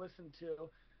show I listen to.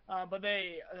 But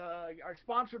they are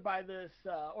sponsored by this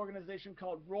organization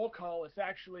called Roll Call. It's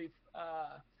actually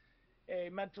a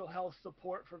mental health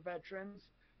support for veterans.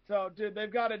 So, dude,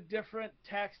 they've got a different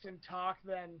text and talk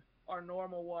than our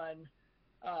normal one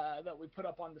that we put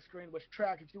up on the screen. Which,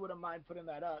 Track, if you wouldn't mind putting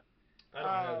that up. I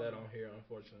don't have that on here,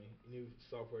 unfortunately. New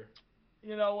software.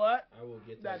 You know what? I will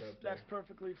get that up there. That's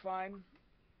perfectly fine.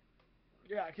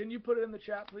 Yeah, can you put it in the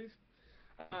chat, please?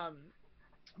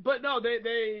 But no,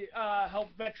 they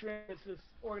help veterans. It's this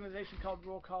organization called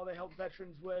Roll Call. They help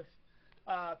veterans with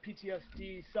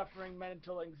PTSD, suffering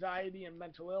mental anxiety and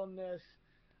mental illness.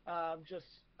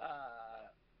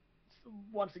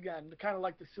 Once again, kind of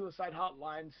like the suicide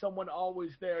hotline, someone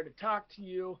always there to talk to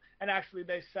you. And actually,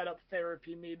 they set up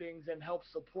therapy meetings and help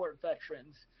support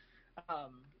veterans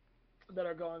that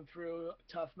are going through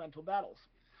tough mental battles.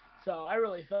 So I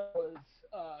really thought it was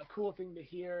a cool thing to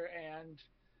hear. And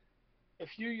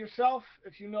if you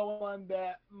know one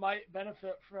that might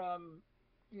benefit from,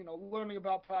 learning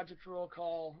about Project Roll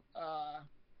Call,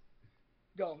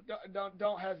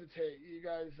 don't hesitate. You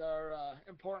guys are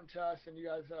important to us, and you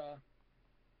guys,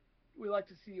 we like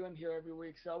to see you in here every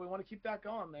week. So we want to keep that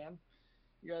going, man.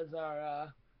 You guys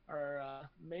are our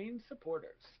main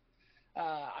supporters.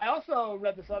 I also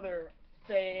read this other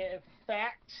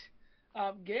fact.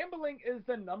 Gambling is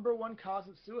the #1 cause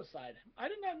of suicide. I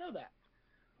did not know that.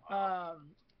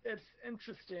 It's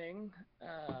interesting.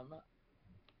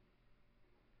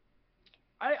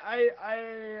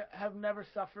 I have never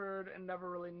suffered and never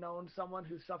really known someone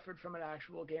who suffered from an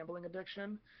actual gambling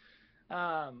addiction.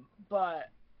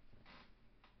 But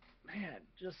man,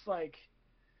 just like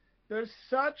there's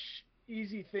such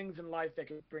easy things in life that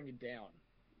could bring you down.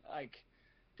 Like,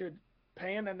 dude,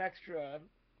 paying an extra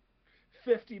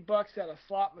 $50 at a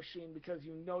slot machine because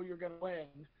you know you're gonna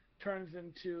win turns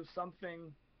into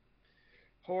something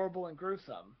horrible and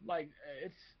gruesome. Like,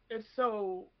 it's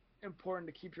so important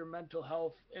to keep your mental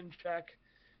health in check.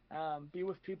 Be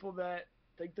with people that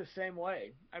think the same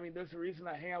way. I mean, there's a reason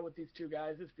I hang out with these two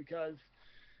guys. It's because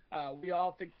we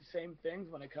all think the same things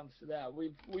when it comes to that.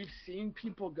 We've seen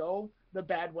people go the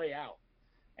bad way out,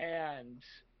 and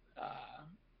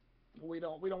we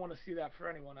don't want to see that for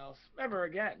anyone else ever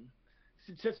again.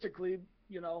 Statistically,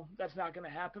 that's not going to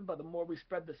happen. But the more we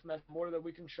spread this message, the more that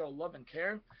we can show love and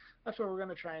care, that's what we're going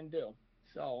to try and do.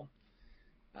 So,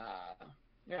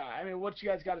 yeah, I mean, what you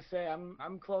guys got to say?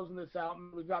 I'm closing this out.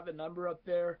 We've got the number up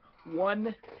there: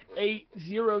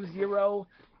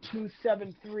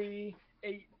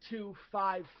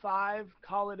 1-800-273-8255.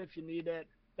 Call it if you need it.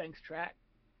 Thanks, Track.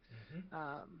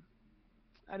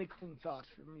 Any clean thoughts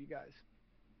from you guys?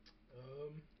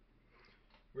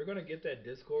 We're gonna get that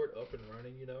Discord up and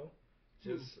running.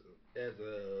 Just as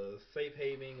a safe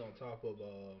haven on top of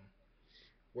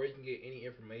where you can get any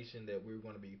information that we're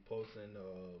going to be posting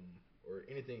or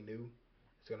anything new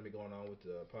that's going to be going on with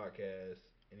the podcast,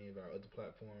 any of our other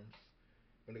platforms.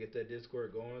 We're going to get that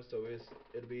Discord going, so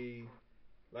it'll be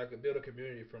like build a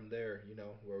community from there,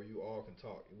 where you all can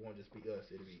talk. It won't just be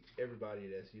us. It'll be everybody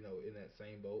that's, in that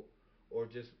same boat or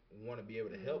just want to be able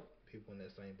to help people in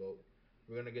that same boat.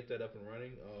 We're going to get that up and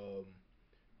running.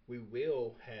 We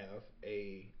will have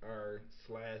our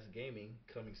 / gaming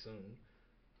coming soon.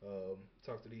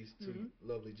 Talk to these two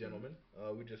lovely gentlemen.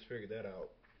 We just figured that out,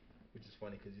 which is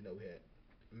funny because we had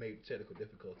made technical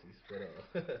difficulties, but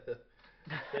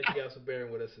thank you guys for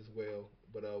bearing with us as well.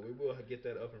 But we will get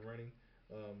that up and running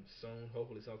soon,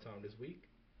 hopefully sometime this week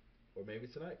or maybe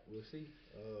tonight. We'll see.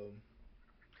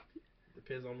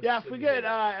 Depends on. Yeah, if we get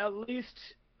at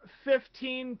least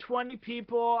 15, 20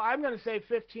 people, I'm going to say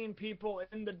 15 people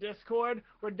in the Discord,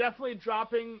 we're definitely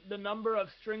dropping the number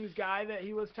of Strings guy that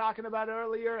he was talking about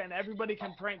earlier, and everybody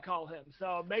can prank call him.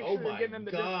 So make sure you're getting in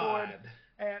the Discord.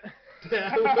 And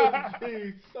that would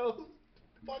be so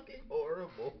fucking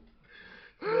horrible.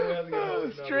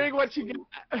 String, what you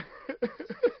got?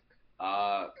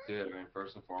 Dude, I mean,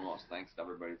 first and foremost, thanks to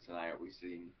everybody tonight. We've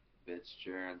seen bits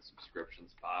sharing,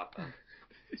 subscriptions popping.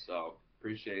 So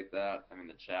appreciate that. I mean,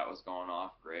 the chat was going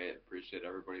off great. Appreciate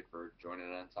everybody for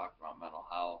joining in, talking about mental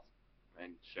health,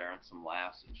 and sharing some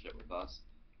laughs and shit with us.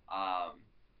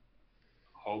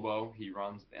 Hobo, he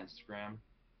runs the Instagram.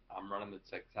 I'm running the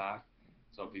TikTok.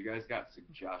 So if you guys got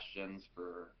suggestions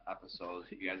for episodes,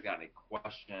 if you guys got any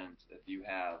questions, if you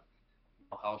have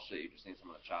mental health shit you just need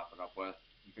someone to chop it up with,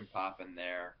 you can pop in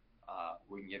there.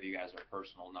 We can give you guys our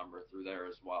personal number through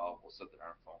there as well. We'll sit there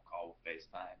on a phone call, we'll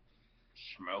FaceTime,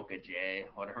 smoke a J,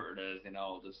 whatever it is,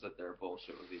 we'll just sit there and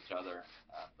bullshit with each other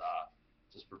and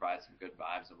just provide some good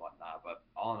vibes and whatnot. But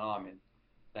all in all, I mean,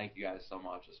 thank you guys so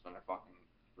much. It's been a fucking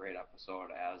great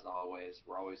episode as always.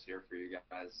 We're always here for you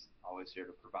guys, always here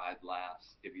to provide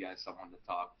laughs, give you guys someone to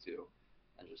talk to,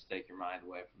 and just take your mind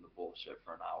away from the bullshit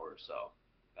for an hour or so.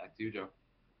 Back to you, Joe.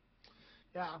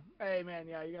 Yeah. Hey, man.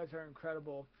 Yeah, you guys are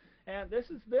incredible. And this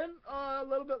has been a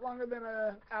little bit longer than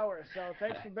an hour, so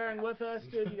thanks for bearing with us,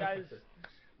 dude. You guys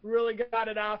really got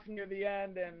it off near the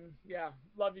end, and yeah,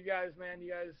 love you guys, man.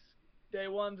 You guys, day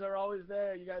ones are always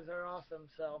there. You guys are awesome.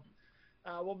 So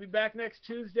we'll be back next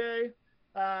Tuesday,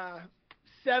 7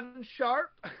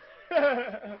 sharp.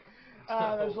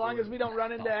 As long as we don't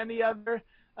run into any other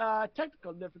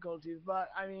technical difficulties.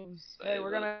 But I mean, hey, we're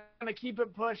gonna keep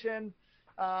it pushing.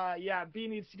 Yeah, B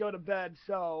needs to go to bed,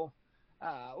 so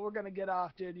we're going to get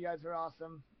off, dude. You guys are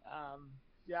awesome.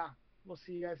 Yeah, we'll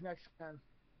see you guys next time.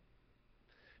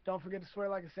 Don't forget to swear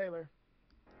like a sailor.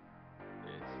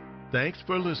 Thanks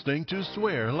for listening to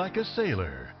Swear Like a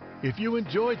Sailor. If you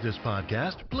enjoyed this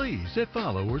podcast, please hit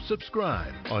follow or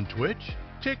subscribe on Twitch,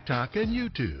 TikTok, and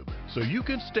YouTube so you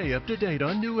can stay up to date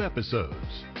on new episodes.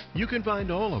 You can find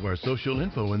all of our social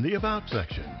info in the About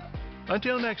section.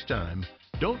 Until next time,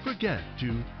 don't forget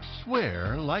to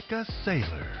swear like a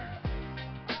sailor.